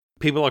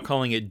 People are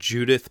calling it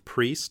Judith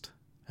Priest,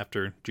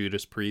 after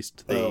Judas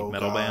Priest, the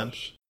metal band,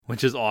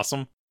 which is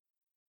awesome.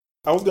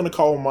 I was going to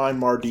call mine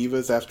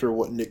Mardivas after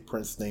what Nick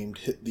Prince named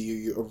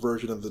the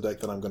version of the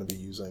deck that I'm going to be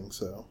using.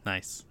 So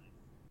nice.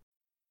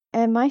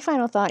 And my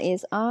final thought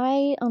is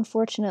I,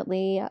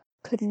 unfortunately,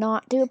 could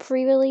not do a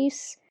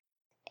pre-release,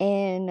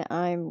 and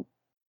I'm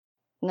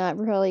not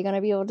really going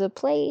to be able to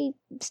play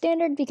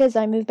Standard because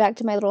I moved back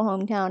to my little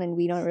hometown and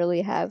we don't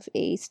really have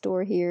a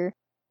store here.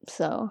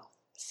 So,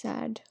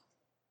 sad.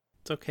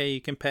 It's okay,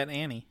 you can pet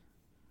Annie.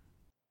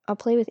 I'll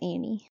play with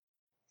Annie.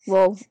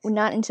 Well,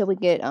 not until we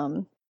get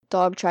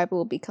Dog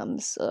Tribal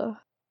becomes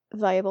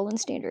viable in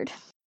Standard.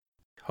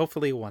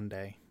 Hopefully one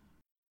day.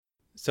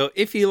 So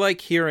if you like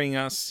hearing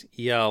us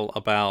yell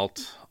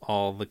about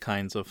all the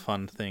kinds of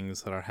fun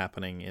things that are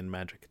happening in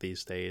Magic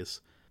these days,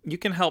 you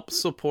can help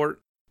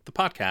support the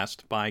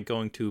podcast by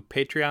going to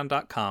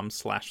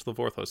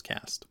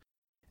patreon.com/thevorthoscast.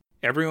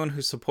 Everyone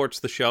who supports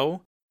the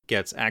show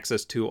gets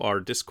access to our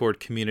Discord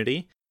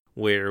community,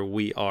 where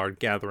we are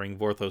gathering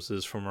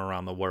Vorthoses from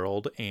around the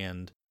world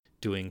and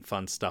doing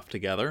fun stuff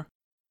together.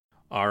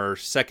 Our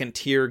second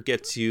tier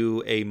gets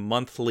you a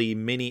monthly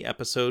mini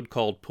episode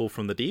called Pull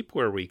from the Deep,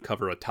 where we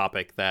cover a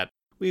topic that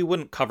we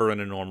wouldn't cover in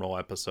a normal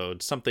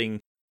episode. Something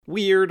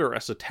weird or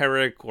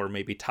esoteric or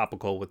maybe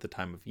topical with the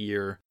time of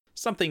year.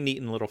 Something neat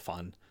and a little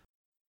fun.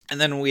 And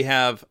then we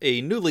have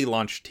a newly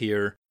launched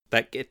tier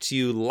that gets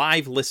you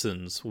live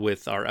listens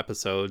with our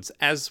episodes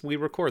as we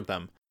record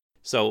them.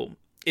 So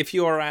if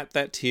you are at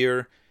that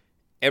tier,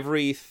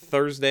 every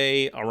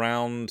Thursday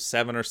around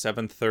 7 or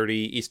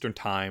 7:30 Eastern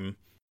Time,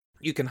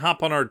 you can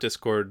hop on our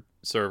Discord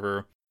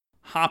server,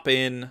 hop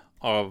in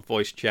our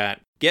voice chat,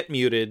 get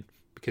muted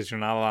because you're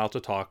not allowed to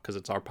talk because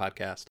it's our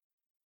podcast,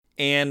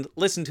 and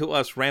listen to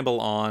us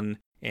ramble on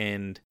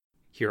and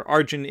hear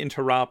Arjun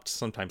interrupt.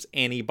 Sometimes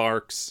Annie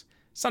barks.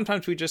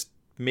 Sometimes we just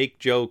make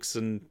jokes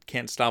and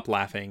can't stop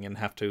laughing and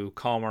have to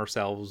calm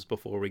ourselves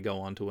before we go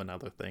on to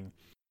another thing.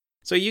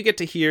 So you get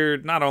to hear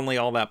not only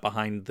all that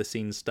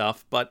behind-the-scenes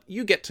stuff, but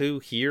you get to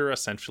hear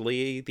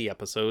essentially the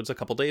episodes a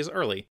couple days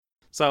early.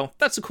 So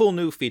that's a cool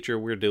new feature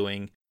we're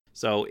doing.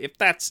 So if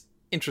that's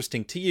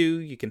interesting to you,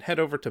 you can head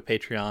over to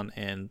Patreon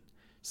and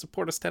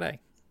support us today.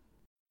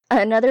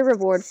 Another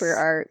reward for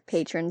our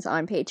patrons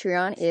on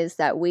Patreon is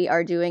that we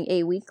are doing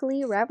a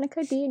weekly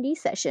Ravnica D&D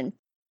session.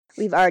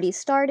 We've already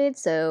started,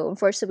 so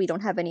unfortunately we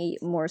don't have any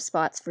more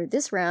spots for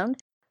this round.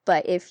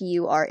 But if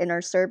you are in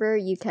our server,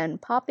 you can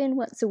pop in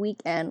once a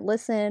week and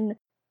listen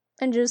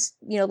and just,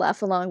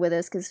 laugh along with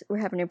us because we're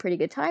having a pretty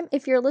good time.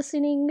 If you're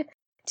listening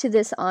to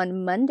this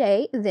on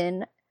Monday,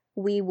 then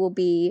we will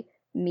be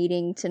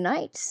meeting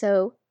tonight.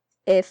 So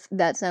if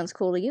that sounds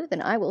cool to you,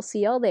 then I will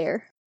see y'all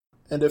there.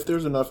 And if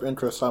there's enough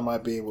interest, I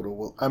might be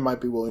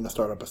willing to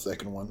start up a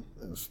second one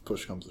if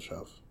push comes to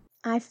shove.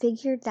 I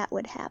figured that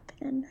would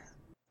happen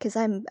because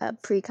I'm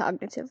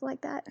precognitive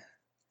like that.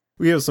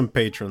 We have some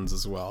patrons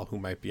as well who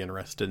might be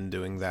interested in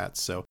doing that,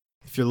 so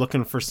if you're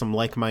looking for some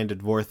like-minded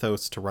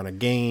Vorthos to run a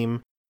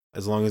game,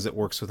 as long as it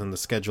works within the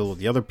schedule of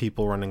the other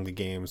people running the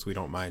games, we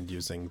don't mind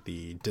using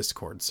the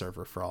Discord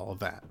server for all of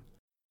that.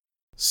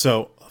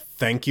 So,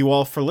 thank you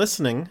all for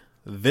listening.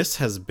 This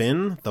has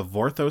been the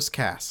Vorthos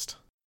Cast.